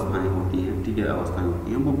जो अवस्थाएं होती हैं, ठीक है, अवस्थाएं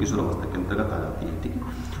होती हैं वो किशोरावस्था के अंतर्गत आ जाती है, ठीक है।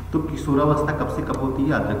 तो किशोरावस्था कब से कब होती है,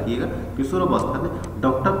 याद रखिएगा। किशोरावस्था में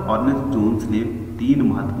डॉक्टर अर्नेस्ट जोन्स ने 3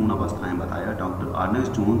 महत्वपूर्ण अवस्थाएं बताया। डॉक्टर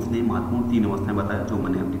अर्नेस्ट जोन्स ने महत्वपूर्ण 3 अवस्थाएं बताया जो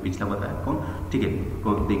मैंने अभी पिछला बताया, कौन, ठीक है।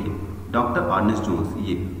 कौन, देखिए डॉक्टर अर्नेस्ट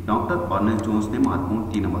जोन्स ने महत्वपूर्ण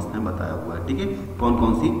 3 अवस्थाएं बताया हुआ है, ठीक है। कौन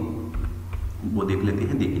कौन सी वो देख लेते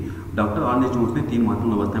हैं। देखिए डॉक्टर अर्नेस्ट जोन्स ने 3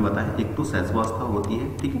 महत्वपूर्ण अवस्थाएं बताया। एक तो शैशवावस्था होती है,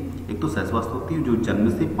 ठीक है, एक तो शैशवावस्था होती है जो जन्म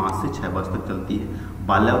से 5 से 6 वर्ष तक चलती है।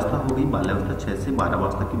 बाल्यावस्था हो गई, बाल्यावस्था 6 से 12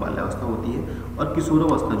 वर्ष तक की बाल्यावस्था होती है। और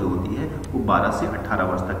किशोरावस्था जो होती है वो 12 से 18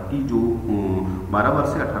 वर्ष तक की जो 12 वर्ष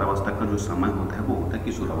से 18 वर्ष तक का जो समय होता है वो होता है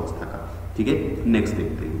किशोरावस्था का, ठीक है।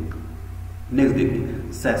 नेक्स्ट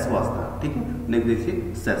देखिए शैशवावस्था, ठीक है। नेक्स्ट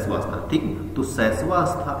देखिए शैशवावस्था, ठीक है। तो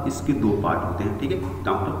शैशवावस्था इसके 2 पार्ट होते हैं, ठीक है।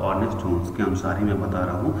 डॉक्टर अर्नेस्ट जोन्स के अनुसार ही मैं बता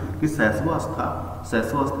रहा हूँ कि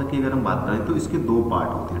शैशवावस्था की अगर हम बात करें तो इसके 2 पार्ट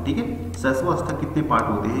होते हैं, ठीक है। शैशवावस्था कितने पार्ट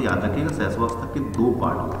होते हैं, याद रखिएगा। शैशवावस्था के 2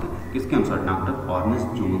 पार्ट होते हैं, किसके अनुसार, डॉक्टर अर्नेस्ट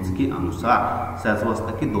जोन्स के अनुसार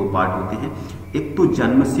शैशवावस्था के 2 पार्ट होते हैं। एक तो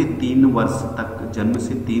जन्म से 3 वर्ष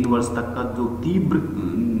तक का जो तीव्र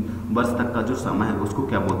वर्ष तक का जो समय है उसको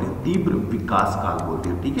क्या बोलते हैं, तीव्र विकास काल बोलते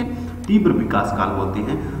हैं, ठीक है। तीव्र विकास काल बोलते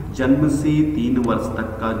हैं। जन्म से 3 वर्ष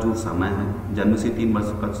तक का जो समय है, जन्म से 3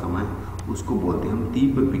 वर्ष का समय है उसको बोलते हैं हम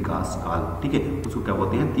तीव्र विकास काल, ठीक है। उसको क्या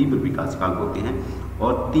बोलते हैं, तीव्र विकास काल बोलते हैं।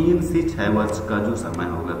 और 3 से 6 वर्ष का जो समय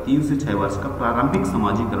होगा, 3 से 6 वर्ष का प्रारंभिक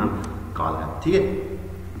समाजीकरण काल है, ठीक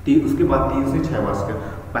है। उसके बाद 3 से 6 वर्ष का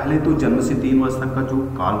पहले तो जन्म से 3 वर्ष तक का जो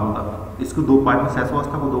काल होगा, इसको दो पार्ट में,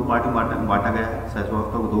 शैशवावस्था को 2 पार्ट में बांटा गया है।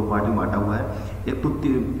 शैशवावस्था को 2 पार्ट में बांटा हुआ है। एक तो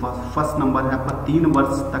फर्स्ट नंबर है आपका 3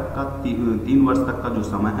 वर्ष तक का जो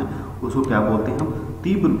समय है उसको क्या बोलते हैं हम,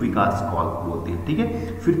 तीव्र विकास काल बोलते हैं, ठीक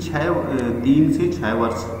है। फिर 3 से 6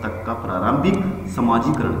 वर्ष तक का प्रारंभिक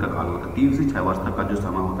समाजीकरण का काल होता है। 3 से 6 वर्ष तक का जो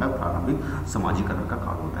समय होता है प्रारंभिक समाजीकरण का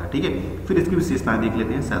काल होता है, ठीक है। फिर इसकी विशेषताएं देख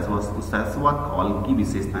लेते हैं। शैशव काल की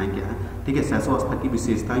विशेषताएं क्या है, ठीक है। शैशवावस्था की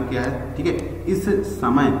विशेषताएं क्या है, ठीक है। इस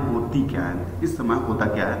समय होती क्या है, इस समय होता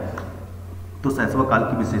क्या है, तो शैशव काल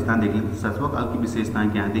की विशेषताएं देख लेते हैं। शैशव काल की विशेषताएं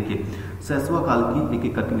क्या है, देखिए शैशव काल की एक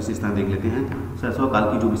एक करके विशेषताएं देख लेते हैं। शैशव काल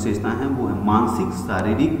की जो विशेषताएं हैं वो है मानसिक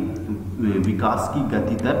शारीरिक विकास की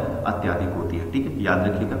गति दर अत्यधिक होती है, ठीक है, याद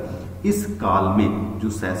रखिएगा। इस काल में जो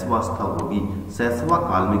शैशवावस्था होगी, शैशव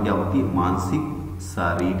काल में क्या होती है, मानसिक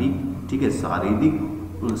शारीरिक, ठीक है,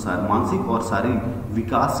 मानसिक और शारीरिक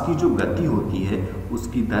विकास की जो गति होती है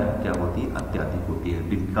उसकी दर क्या होती है, अत्यधिक होती है।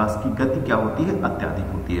 विकास की गति क्या होती है,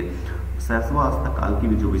 अत्यधिक होती है। शैशवावस्था काल की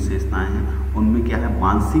भी जो विशेषताएं हैं उनमें क्या है,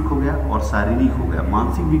 मानसिक हो गया और शारीरिक हो गया।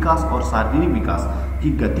 मानसिक विकास और शारीरिक विकास की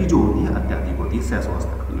गति जो होती है अत्यधिक होती है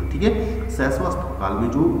शैशवावस्था काल में, ठीक है। शैशवावस्था काल में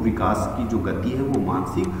जो विकास की जो गति है वो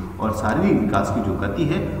मानसिक और शारीरिक विकास की जो गति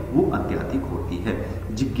है वो अत्यधिक होती है।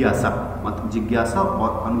 जिज्ञासा, मतलब जिज्ञासा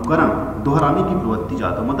और अनुकरण दोहराने की प्रवृत्ति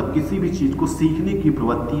ज्यादा, मतलब किसी भी चीज को सीखने की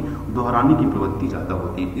प्रवृत्ति, दोहराने की प्रवृत्ति ज्यादा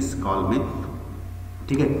होती है इस काल में,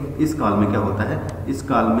 ठीक है। इस काल में क्या होता है, इस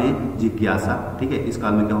काल में जिज्ञासा, ठीक है, इस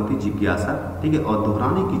काल में क्या होती है, जिज्ञासा, ठीक है, और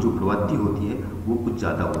दोहराने की जो प्रवृत्ति होती है वो कुछ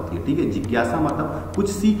ज्यादा होती है, ठीक है। जिज्ञासा मतलब कुछ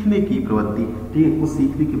सीखने की प्रवृत्ति, ठीक है, कुछ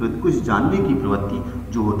सीखने की प्रवृत्ति, कुछ जानने की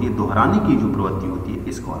प्रवृत्ति जो होती है, दोहराने की जो प्रवृत्ति होती है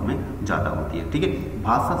इस काल में ज्यादा होती है, ठीक है।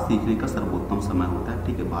 भाषा सीखने का सर्वोत्तम समय होता है,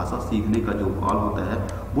 ठीक है। भाषा सीखने का जो काल होता है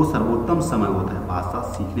वो सर्वोत्तम समय होता है भाषा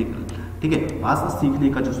सीखने का, ठीक है। भाषा सीखने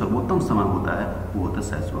का जो सर्वोत्तम समय होता है वो होता है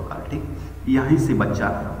शैशव काल, ठीक। यहीं से बच्चा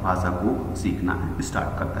भाषा को सीखना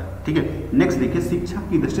स्टार्ट करता है, ठीक है। नेक्स्ट देखिए, शिक्षा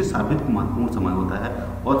की दृष्टि से सर्वाधिक महत्वपूर्ण समय होता है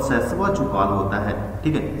और शैशव जो काल होता है,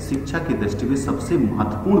 ठीक है, शिक्षा की दृष्टि में सबसे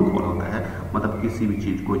महत्वपूर्ण काल होता है। मतलब किसी भी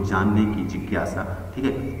चीज को जानने की जिज्ञासा, ठीक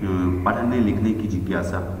है, पढ़ने लिखने की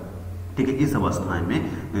जिज्ञासा, ठीक है, इस अवस्थाएं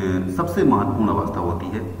में सबसे महत्वपूर्ण अवस्था होती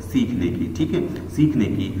है सीखने की, ठीक है। सीखने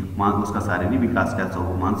की, उसका शारीरिक विकास कैसा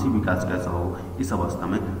हो, मानसिक विकास कैसा हो, इस अवस्था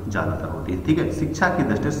में ज्यादातर होती है, ठीक है। शिक्षा की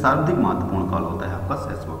दृष्टि से सर्वाधिक महत्वपूर्ण काल होता है आपका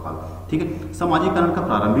शैशव काल, ठीक है। समाजीकरण का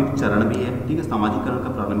प्रारंभिक चरण भी है, ठीक है। समाजीकरण का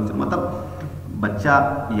प्रारंभिक चरण मतलब बच्चा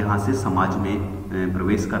यहाँ से समाज में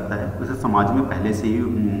प्रवेश करता है। जैसे समाज में पहले से ही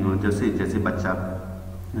जैसे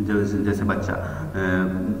बच्चा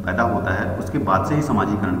पैदा होता है उसके बाद से ही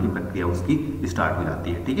समाजीकरण की प्रक्रिया उसकी स्टार्ट हो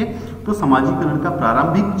जाती है, ठीक है। तो समाजीकरण का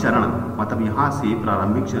प्रारंभिक चरण मतलब यहाँ से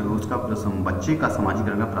प्रारंभिक चरण, उसका बच्चे का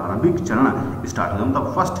समाजीकरण का प्रारंभिक चरण स्टार्ट हो जाता है।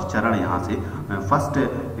 मतलब फर्स्ट चरण यहाँ से, फर्स्ट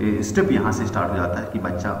स्टेप यहाँ से स्टार्ट हो जाता है कि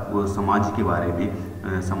बच्चा वो समाज के बारे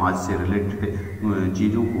में, समाज से रिलेटेड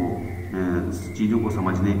चीज़ों को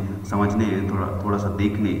समझने थोड़ा सा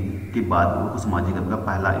देखने के बाद वो समाजीकरण का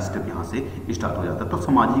पहला स्टेप यहाँ से स्टार्ट हो जाता है। तो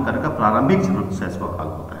समाजीकरण का प्रारंभिक चरण शैशव काल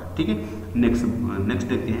होता है, ठीक है। नेक्स्ट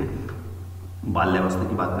देखते हैं बाल्यावस्था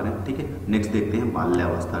की बात करें, ठीक है। नेक्स्ट देखते हैं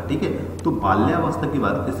बाल्यावस्था, ठीक है। तो बाल्यावस्था की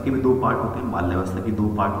बात, इसके भी 2 पार्ट होते हैं। बाल्यावस्था के 2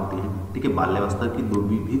 पार्ट होते हैं, ठीक है। बाल्यावस्था के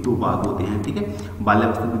भी 2 भाग होते हैं, ठीक है।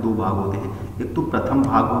 बाल्यावस्था के 2 भाग होते हैं। एक तो प्रथम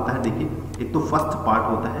भाग होता है, देखिए, एक तो फर्स्ट पार्ट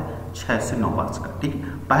होता है 6 से 9 वर्ष का, ठीक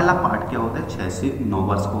है। पहला पार्ट क्या होता है, 6 से 9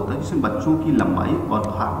 वर्ष का होता है, जिसमें बच्चों की लंबाई और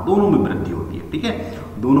भार दोनों में वृद्धि होती है, ठीक है।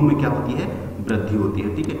 दोनों में क्या होती है, वृद्धि होती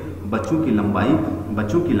है, ठीक है। बच्चों की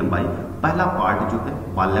लंबाई पहला पार्ट जो है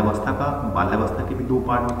बाल्यावस्था के भी 2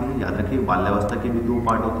 पार्ट होते हैं, याद रखिए। बाल्यावस्था के भी 2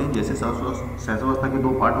 पार्ट होते हैं, जैसे शैशवावस्था के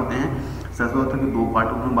 2 पार्ट होते हैं। शैशवावस्था के 2 पार्ट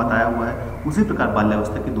उन्होंने बताया हुआ है, उसी प्रकार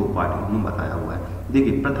बाल्यावस्था के 2 पार्ट उन्होंने बताया हुआ है।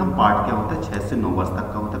 देखिए, प्रथम पार्ट क्या होता है, 6 से 9 वर्ष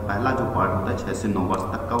तक का होता है। पहला जो पार्ट होता है 6 से 9 वर्ष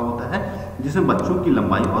तक का होता है, जिसमें बच्चों की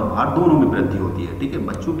लंबाई और भार दोनों में वृद्धि होती है, ठीक है।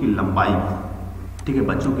 बच्चों की लंबाई, ठीक है,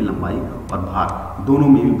 बच्चों की लंबाई और भार दोनों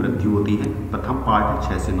में भी वृद्धि होती है। प्रथम पार्ट है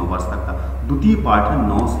 6 से 9 वर्ष तक का। द्वितीय पार्ट है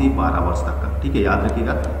 9 से 12 वर्ष तक का, ठीक है, याद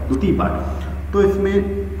रखिएगा, द्वितीय पार्ट। तो इसमें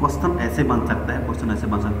क्वेश्चन ऐसे बन सकता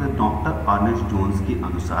है, डॉक्टर अर्नेस्ट जोन्स के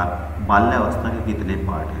अनुसार बाल्यावस्था के कितने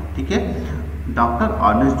पार्ट हैं, ठीक है। डॉक्टर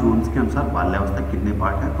अर्नेस्ट जोन्स के अनुसार बाल्यावस्था कितने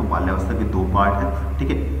पार्ट हैं, तो बाल्यावस्था के 2 पार्ट हैं, ठीक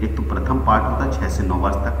है। एक तो प्रथम पार्ट होता है 6 से 9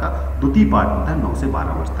 वर्ष तक का, द्वितीय पार्ट होता है 9 से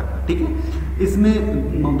 12 वर्ष तक का, ठीक है। इसमें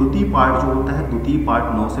द्वितीय पार्ट जो होता है, द्वितीय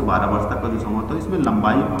पार्ट 9 से 12 वर्ष तक का जो समय होता है, इसमें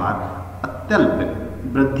लंबाई भार अत्यल्प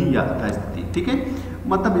वृद्धि या स्थिति, ठीक है।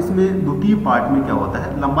 मतलब इसमें द्वितीय पार्ट में क्या होता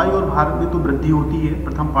है, लंबाई और भार में तो वृद्धि होती है।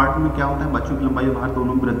 प्रथम पार्ट में क्या होता है, बच्चों की लंबाई और भार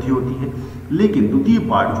दोनों में वृद्धि होती है, लेकिन द्वितीय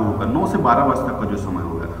पार्ट जो होगा 9 से 12 वर्ष तक का जो समय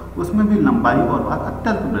होगा उसमें भी लंबाई और भार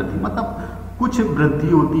अत्यल्प वृद्धि, मतलब कुछ वृद्धि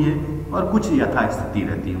होती है और कुछ यथास्थिति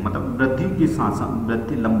रहती है। मतलब वृद्धि के साथ साथ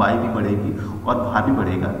वृद्धि लंबाई भी बढ़ेगी और भार भी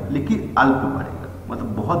बढ़ेगा, लेकिन अल्प बढ़ेगा,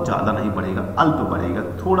 मतलब बहुत ज़्यादा नहीं बढ़ेगा, अल्प बढ़ेगा,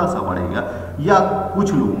 थोड़ा सा बढ़ेगा, या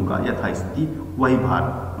कुछ लोगों का यथास्थिति वही भार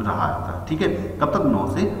रहा था। ठीक है, कब तक? 9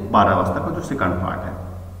 से 12 अवस्था का जो सेकंड पार्ट है,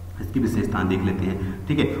 इसकी विशेषताएं देख लेते हैं।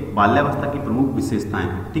 ठीक है, बाल्यावस्था की प्रमुख विशेषताएं।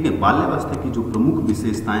 ठीक है, बाल्यावस्था की जो प्रमुख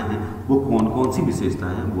विशेषताएं हैं वो कौन कौन सी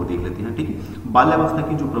विशेषताएं हैं वो देख लेते हैं। ठीक है, बाल्यावस्था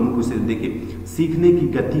की जो प्रमुख विशेषता देखिए, सीखने की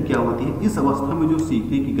गति क्या होती है? इस अवस्था में जो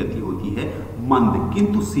सीखने की गति होती है मंद,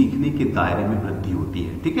 किंतु सीखने के दायरे में वृद्धि होती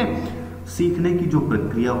है। ठीक है, सीखने की जो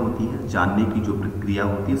प्रक्रिया होती है, जानने की जो प्रक्रिया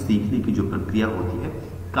होती है, सीखने की जो प्रक्रिया होती है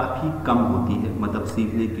काफ़ी कम होती है। मतलब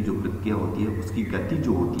सीखने की जो प्रक्रिया होती है उसकी गति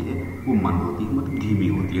जो होती है वो मंद होती है, मतलब धीमी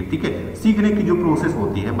होती है। ठीक है, सीखने की जो प्रोसेस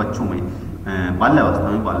होती है बच्चों में,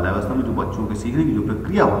 बाल्यावस्था में जो बच्चों के सीखने की जो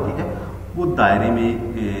प्रक्रिया होती है वो दायरे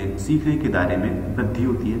में, सीखने के दायरे में वृद्धि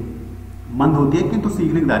होती है, मंद होती है, किंतु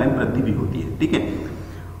सीखने के दायरे में वृद्धि भी होती है। ठीक है,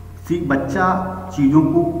 बच्चा चीज़ों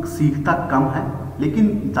को सीखता कम है, लेकिन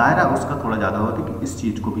दायरा उसका थोड़ा ज़्यादा होता है कि इस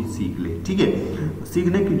चीज़ को भी सीख ले। ठीक है,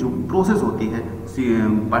 सीखने की जो प्रोसेस होती है,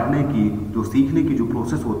 पढ़ने की जो सीखने की जो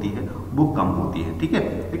प्रोसेस होती है वो कम होती है। ठीक है,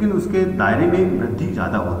 लेकिन उसके दायरे में वृद्धि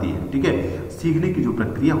ज़्यादा होती है। ठीक है, सीखने की जो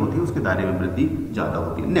प्रक्रिया होती है उसके दायरे में वृद्धि ज़्यादा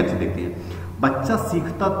होती है। नेक्स्ट देखते हैं, बच्चा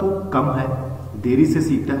सीखता तो कम है, देरी से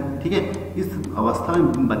सीखता है। ठीक है, इस अवस्था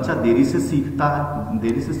में बच्चा देरी से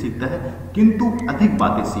सीखता है, किंतु अधिक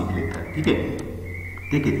बातें सीख लेता है। ठीक है,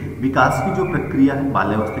 देखिए विकास की जो प्रक्रिया है,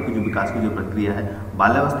 बाल्यावस्था की जो विकास की जो प्रक्रिया है,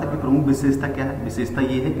 बाल्यावस्था की प्रमुख विशेषता क्या है? विशेषता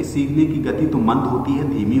ये है कि सीखने की गति तो मंद होती है,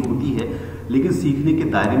 धीमी होती है, लेकिन सीखने के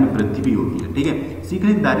दायरे में वृद्धि भी होती है। ठीक है,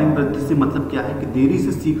 सीखने के दायरे में वृद्धि से मतलब क्या है कि देरी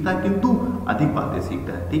से सीखता है किंतु अधिक बातें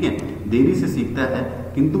सीखता है। ठीक है, देरी से सीखता है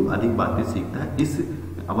किंतु अधिक बातें सीखता है इस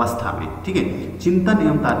अवस्था में। ठीक है, चिंतन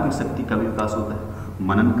एवं तार्किक शक्ति का भी विकास होता है,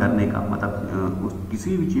 मनन करने का, मतलब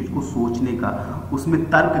किसी भी चीज़ को सोचने का, उसमें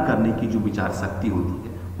तर्क करने की जो विचार शक्ति होती है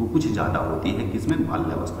वो कुछ ज़्यादा होती है, किसमें?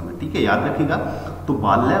 बाल्यावस्था में। ठीक है, याद रखिएगा। तो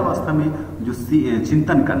बाल्यावस्था में जो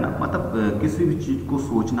चिंतन करना, मतलब किसी भी चीज़ को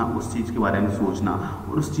सोचना, उस चीज़ के बारे में सोचना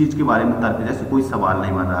और उस चीज़ के बारे में तर्क, जैसे कोई सवाल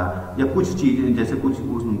नहीं बन रहा या कुछ चीज़, जैसे कुछ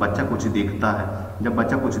बच्चा कुछ देखता है, जब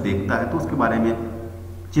बच्चा कुछ देखता है तो उसके बारे में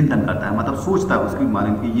चिंतन करता है, मतलब सोचता है उसके बारे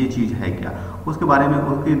में कि ये चीज़ है क्या, उसके बारे में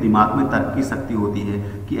उसके दिमाग में तर्क की शक्ति होती है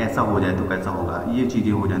कि ऐसा हो जाए तो कैसा होगा, ये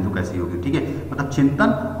चीज़ें हो जाए तो कैसी होगी। ठीक है, मतलब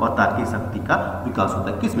चिंतन और तार्किक शक्ति का विकास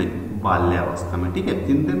होता है किसमें? बाल्यावस्था में। ठीक है,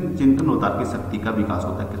 चिंतन और तार्किक शक्ति का विकास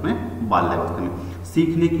होता है किसमें? बाल्यावस्था में।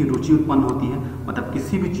 सीखने की रुचि उत्पन्न होती है, मतलब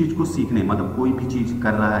किसी भी चीज़ को सीखने, मतलब कोई भी चीज़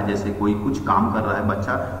कर रहा है, जैसे कोई कुछ काम कर रहा है,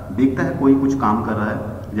 बच्चा देखता है कोई कुछ काम कर रहा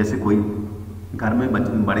है, जैसे कोई घर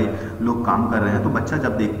में बड़े लोग काम कर रहे हैं, तो बच्चा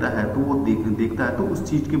जब देखता है तो वो देखता है तो उस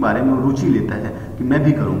चीज़ के बारे में रुचि लेता है कि मैं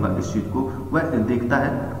भी करूँगा इस चीज़ को, वह देखता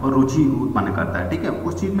है और रुचि उत्पन्न करता है। ठीक है,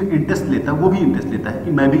 उस चीज़ में इंटरेस्ट लेता है, वो भी इंटरेस्ट लेता है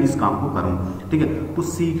कि मैं भी इस काम को करूँ। ठीक है, तो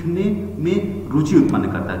सीखने में रुचि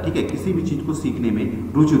उत्पन्न करता है। ठीक है, किसी भी चीज़ को सीखने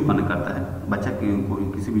में रुचि उत्पन्न करता है, बच्चा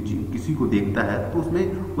किसी को देखता है तो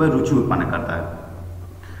उसमें वह रुचि उत्पन्न करता है।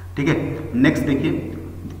 ठीक है, नेक्स्ट देखिए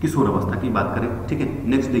किशोर अवस्था की बात करें। ठीक है,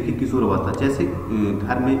 नेक्स्ट देखिए किशोर अवस्था, जैसे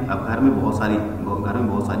घर में बहुत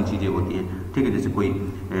सारी चीज़ें होती हैं। ठीक है, जैसे कोई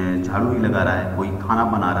झाड़ू ही लगा रहा है, कोई खाना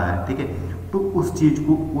बना रहा है। ठीक है, तो उस चीज़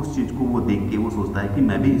को वो देख के वो सोचता है कि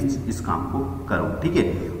मैं भी इस काम को करूँ। ठीक है,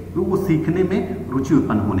 तो वो सीखने में रुचि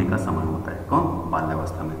उत्पन्न होने का समय होता है, कौन?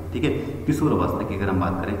 बाल्यावस्था में। ठीक है, किशोर अवस्था की अगर हम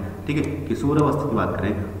बात करें, ठीक है, किशोर अवस्था की बात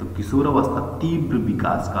करें तो किशोर अवस्था तीव्र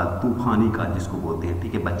विकास काल, तूफानी काल जिसको बोलते हैं।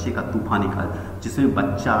 ठीक है, बच्चे का तूफानी काल, जिसमें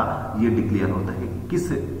बच्चा ये डिक्लेयर होता है कि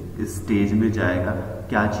किस स्टेज में जाएगा,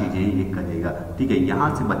 क्या चीज़ें ये करेगा। ठीक है,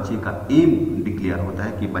 यहाँ से बच्चे का एम डिक्लेयर होता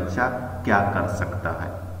है कि बच्चा क्या कर सकता है।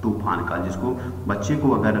 तूफान काल, जिसको बच्चे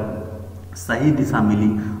को अगर सही दिशा मिली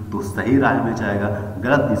तो सही राह में जाएगा,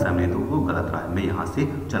 गलत दिशा में तो वो गलत राह में यहाँ से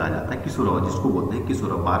चला जाता है। किशोर अवस्था जिसको बोलते हैं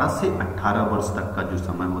किशोर, 12 से 18 वर्ष तक का जो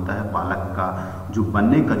समय होता है, बालक का जो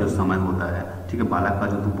बनने का जो समय होता है। ठीक है, बालक का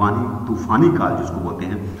जो तूफानी काल जिसको बोलते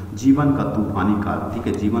हैं, जीवन का तूफानी काल। ठीक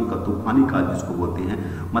है, जीवन का तूफानी काल जिसको बोलते हैं,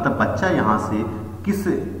 मतलब बच्चा यहाँ से किस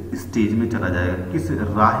स्टेज में चला जाएगा, किस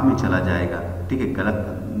राह में चला जाएगा। ठीक है,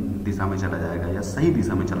 गलत दिशा में चला जाएगा या सही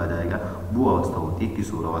दिशा में चला जाएगा, वो अवस्था होती है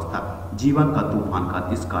किशोर अवस्था। जीवन का तूफान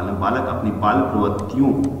काल, इस काल में बालक अपनी बाल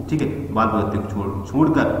प्रवृत्तियों, ठीक है, बाल प्रवृत्तियों को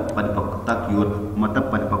छोड़कर परिपक्वता की ओर,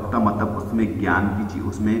 मतलब परिपक्वता मतलब उसमें ज्ञान की चीज,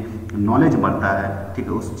 उसमें नॉलेज बढ़ता है। ठीक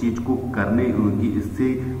है, उस चीज को करने की,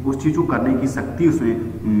 इससे उस चीज को करने की शक्ति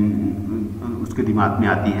उसमें उसके दिमाग में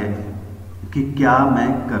आती है कि क्या मैं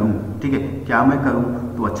करूं। ठीक है, क्या मैं करूं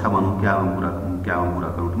तो अच्छा बनूं, क्या बुरा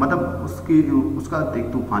करूं, मतलब उसका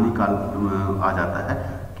एक तूफानी काल आ जाता है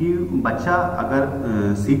कि बच्चा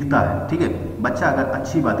अगर सीखता है, ठीक है, बच्चा अगर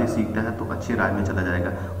अच्छी बातें सीखता है तो अच्छे राह में चला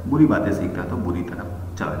जाएगा, बुरी बातें सीखता है तो बुरी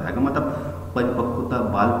तरफ चला जाएगा। मतलब परिपक्वता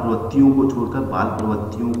बाल प्रवृत्तियों को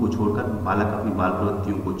छोड़कर बालक अपनी बाल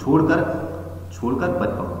प्रवृत्तियों को छोड़कर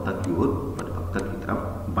परिपक्वता की ओर, परिपक्वता की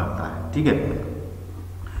तरफ बढ़ता है। ठीक है,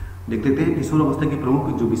 देख लेते हैं किशोर अवस्था की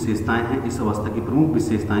प्रमुख जो विशेषताएं हैं, इस अवस्था की प्रमुख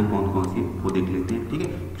विशेषताएं कौन कौन सी है वो देख लेते हैं। ठीक है,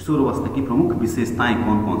 किशोर अवस्था की प्रमुख विशेषताएं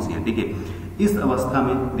कौन कौन सी हैं। ठीक है, इस अवस्था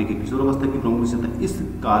में देखिए किशोर अवस्था की प्रमुख विशेषता, इस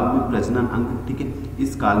काल में प्रजनन अंग, ठीक है,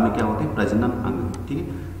 इस काल में क्या होते हैं प्रजनन अंग, ठीक है,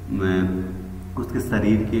 उसके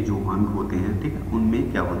शरीर के जो अंग होते हैं, ठीक है,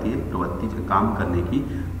 उनमें क्या होती है प्रवृत्ति, काम करने की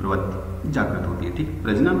प्रवृत्ति जागृत होती है। ठीक,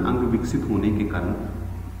 प्रजनन अंग विकसित होने के कारण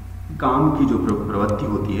काम की जो प्रवृत्ति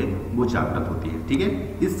होती है वो जागृत होती है। ठीक है,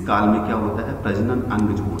 इस काल में क्या होता है प्रजनन अंग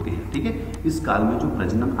जो होते हैं, ठीक है, इस काल में जो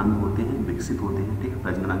प्रजनन अंग होते हैं विकसित होते हैं। ठीक है,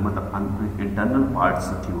 प्रजनन अंग मतलब इंटरनल पार्ट्स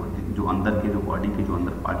जो होते हैं, जो अंदर के, जो बॉडी के जो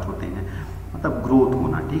अंदर पार्ट्स होते हैं, मतलब ग्रोथ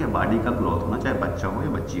होना, ठीक है, बॉडी का ग्रोथ होना, चाहे बच्चा हो या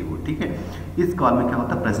बच्ची हो। ठीक है, इस काल में क्या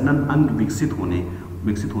होता है प्रजनन अंग विकसित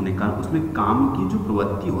होने का उसमें काम की जो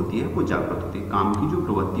प्रवृत्ति होती है वो जागृत होती है। काम की जो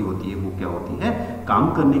प्रवृत्ति होती है वो क्या होती है,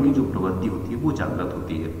 काम करने की जो प्रवृत्ति होती है वो जागृत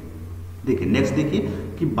होती है। देखिए नेक्स्ट देखिए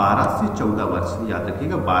कि 12 से 14 वर्ष, याद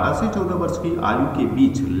रखिएगा 12 से 14 वर्ष की आयु के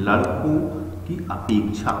बीच लड़कों की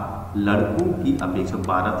अपेक्षा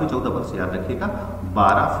 12 से 14 वर्ष, याद रखिएगा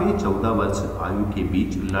 12 से 14 वर्ष आयु के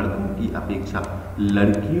बीच लड़कों की अपेक्षा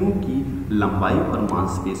लड़कियों की लंबाई और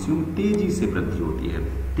मांसपेशियों में तेजी से वृद्धि होती है।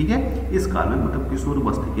 ठीक है, इस काल में मतलब किशोर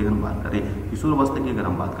अवस्था की अगर हम बात करें, किशोर अवस्था की अगर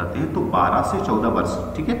हम बात करते हैं तो 12 से 14 वर्ष,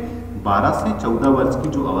 ठीक है, 12 से 14 वर्ष की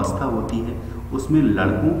जो अवस्था होती है उसमें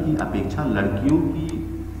लड़कों की अपेक्षा लड़कियों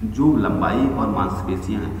की जो लंबाई और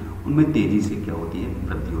मांसपेशियां हैं उनमें तेजी से क्या होती है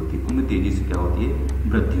वृद्धि होती है, उनमें तेजी से क्या होती है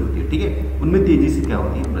वृद्धि होती है। ठीक है, उनमें तेजी से क्या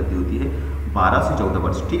होती है वृद्धि होती है 12 से 14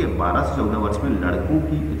 वर्ष। ठीक है, 12 से 14 वर्ष में लड़कों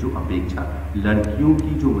की जो अपेक्षा लड़कियों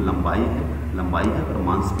की जो लंबाई है और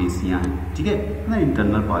मांसपेशियां हैं, ठीक है ना,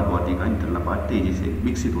 इंटरनल पार्ट, बॉडी का इंटरनल पार्ट तेजी से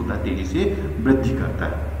विकसित होता है, तेजी से वृद्धि करता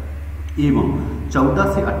है। एवं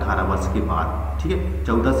 14 से 18 वर्ष के बाद, ठीक है,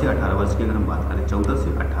 14 से 18 वर्ष की अगर हम बात करें, 14 से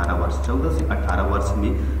 18 वर्ष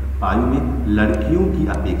में आयु में लड़कियों की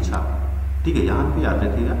अपेक्षा, ठीक है, यहाँ पे याद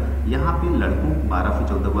रखिएगा, यहाँ पे लड़कों 12 से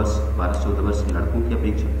 14 वर्ष लड़कों की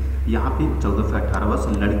अपेक्षा, यहाँ पे 14 से 18 वर्ष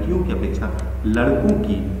लड़कियों की अपेक्षा लड़कों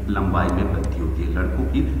की लंबाई में वृद्धि होती है। लड़कों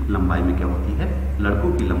की लंबाई में क्या होती है,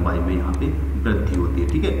 लड़कों की लंबाई में यहाँ पे वृद्धि होती है।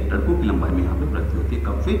 ठीक है, लड़कों की लंबाई में यहाँ पे वृद्धि होती है।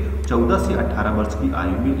 कब से, 14 से 18 वर्ष की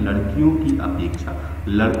आयु में लड़कियों की अपेक्षा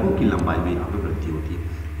लड़कों की लंबाई में यहाँ पे वृद्धि होती है।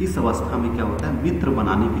 इस अवस्था में क्या होता है मित्र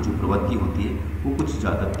बनाने की जो प्रवृत्ति होती है वो कुछ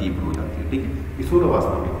ज़्यादा तीव्र हो जाती है। ठीक है,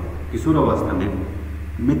 किशोर अवस्था में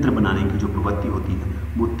मित्र बनाने की जो प्रवृत्ति होती है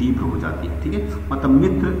वो तीव्र हो जाती है। ठीक है, मतलब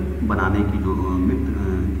मित्र बनाने की जो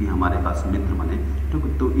कि हमारे पास मित्र बने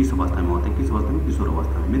तो इस अवस्था में होते हैं। किस अवस्था में, किशोर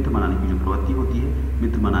अवस्था में मित्र बनाने की जो प्रवृत्ति होती है,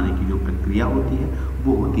 मित्र बनाने की जो प्रक्रिया होती है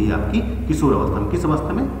वो होती है आपकी किशोर अवस्था में। किस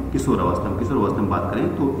अवस्था में, किशोर अवस्था में। किशोर अवस्था में बात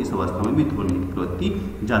करें तो इस अवस्था में मित्र बनने की प्रवृत्ति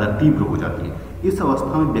ज़्यादा तीव्र हो जाती है। इस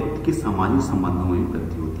अवस्था में व्यक्ति के सामाजिक संबंधों में भी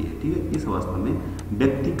वृद्धि होती है। ठीक है, इस अवस्था में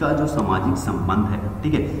व्यक्ति का जो सामाजिक संबंध है,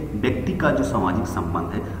 ठीक है, व्यक्ति का जो सामाजिक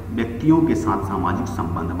संबंध है, व्यक्तियों के साथ सामाजिक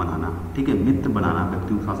संबंध बनाना, ठीक है, मित्र बनाना,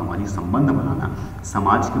 व्यक्तियों के साथ सामाजिक संबंध बनाना,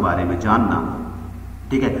 समाज के बारे में जानना,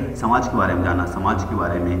 ठीक है, समाज के बारे में जानना, समाज के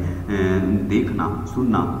बारे में देखना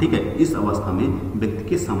सुनना, ठीक है, इस अवस्था में व्यक्ति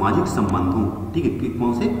के सामाजिक संबंधों, ठीक है,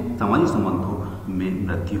 कौन से सामाजिक संबंधों में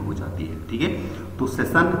वृद्धि हो जाती है। ठीक है, तो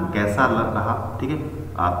सेशन कैसा लग रहा, ठीक है,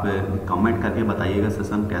 आप कमेंट करके बताइएगा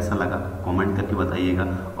सेशन कैसा लगा, कमेंट करके बताइएगा।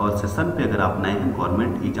 और सेशन पे अगर आप नए हैं,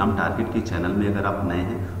 गवर्नमेंट एग्जाम टारगेट के चैनल में अगर आप नए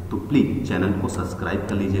हैं तो प्लीज़ चैनल को सब्सक्राइब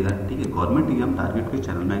कर लीजिएगा। ठीक है, गवर्नमेंट एग्जाम टारगेट के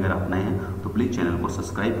चैनल में अगर आप नए हैं तो प्लीज़ चैनल को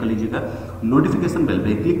सब्सक्राइब कर लीजिएगा, नोटिफिकेशन बेल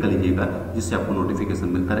पे क्लिक कर लीजिएगा जिससे आपको नोटिफिकेशन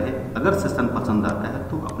मिलता रहे। अगर सेशन पसंद आता है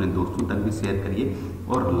तो अपने दोस्तों तक भी शेयर करिए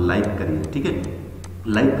और लाइक करिए। ठीक है,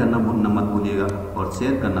 लाइक करना मत भूलिएगा और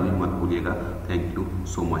शेयर करना भी मत भूलिएगा। Thank you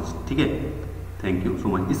so much. ठीक है, थैंक यू सो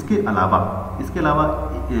मच। इसके अलावा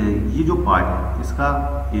ये जो पार्ट है इसका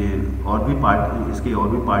और भी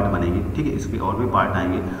पार्ट बनेंगे। ठीक है, इसके और भी पार्ट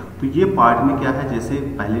आएंगे। तो ये पार्ट में क्या है, जैसे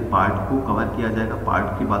पहले पार्ट को कवर किया जाएगा,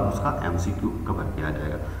 पार्ट के बाद उसका MCQ कवर किया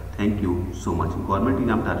जाएगा। Thank you so much. Government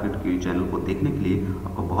exam target के चैनल को देखने के लिए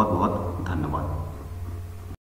आपको बहुत बहुत धन्यवाद।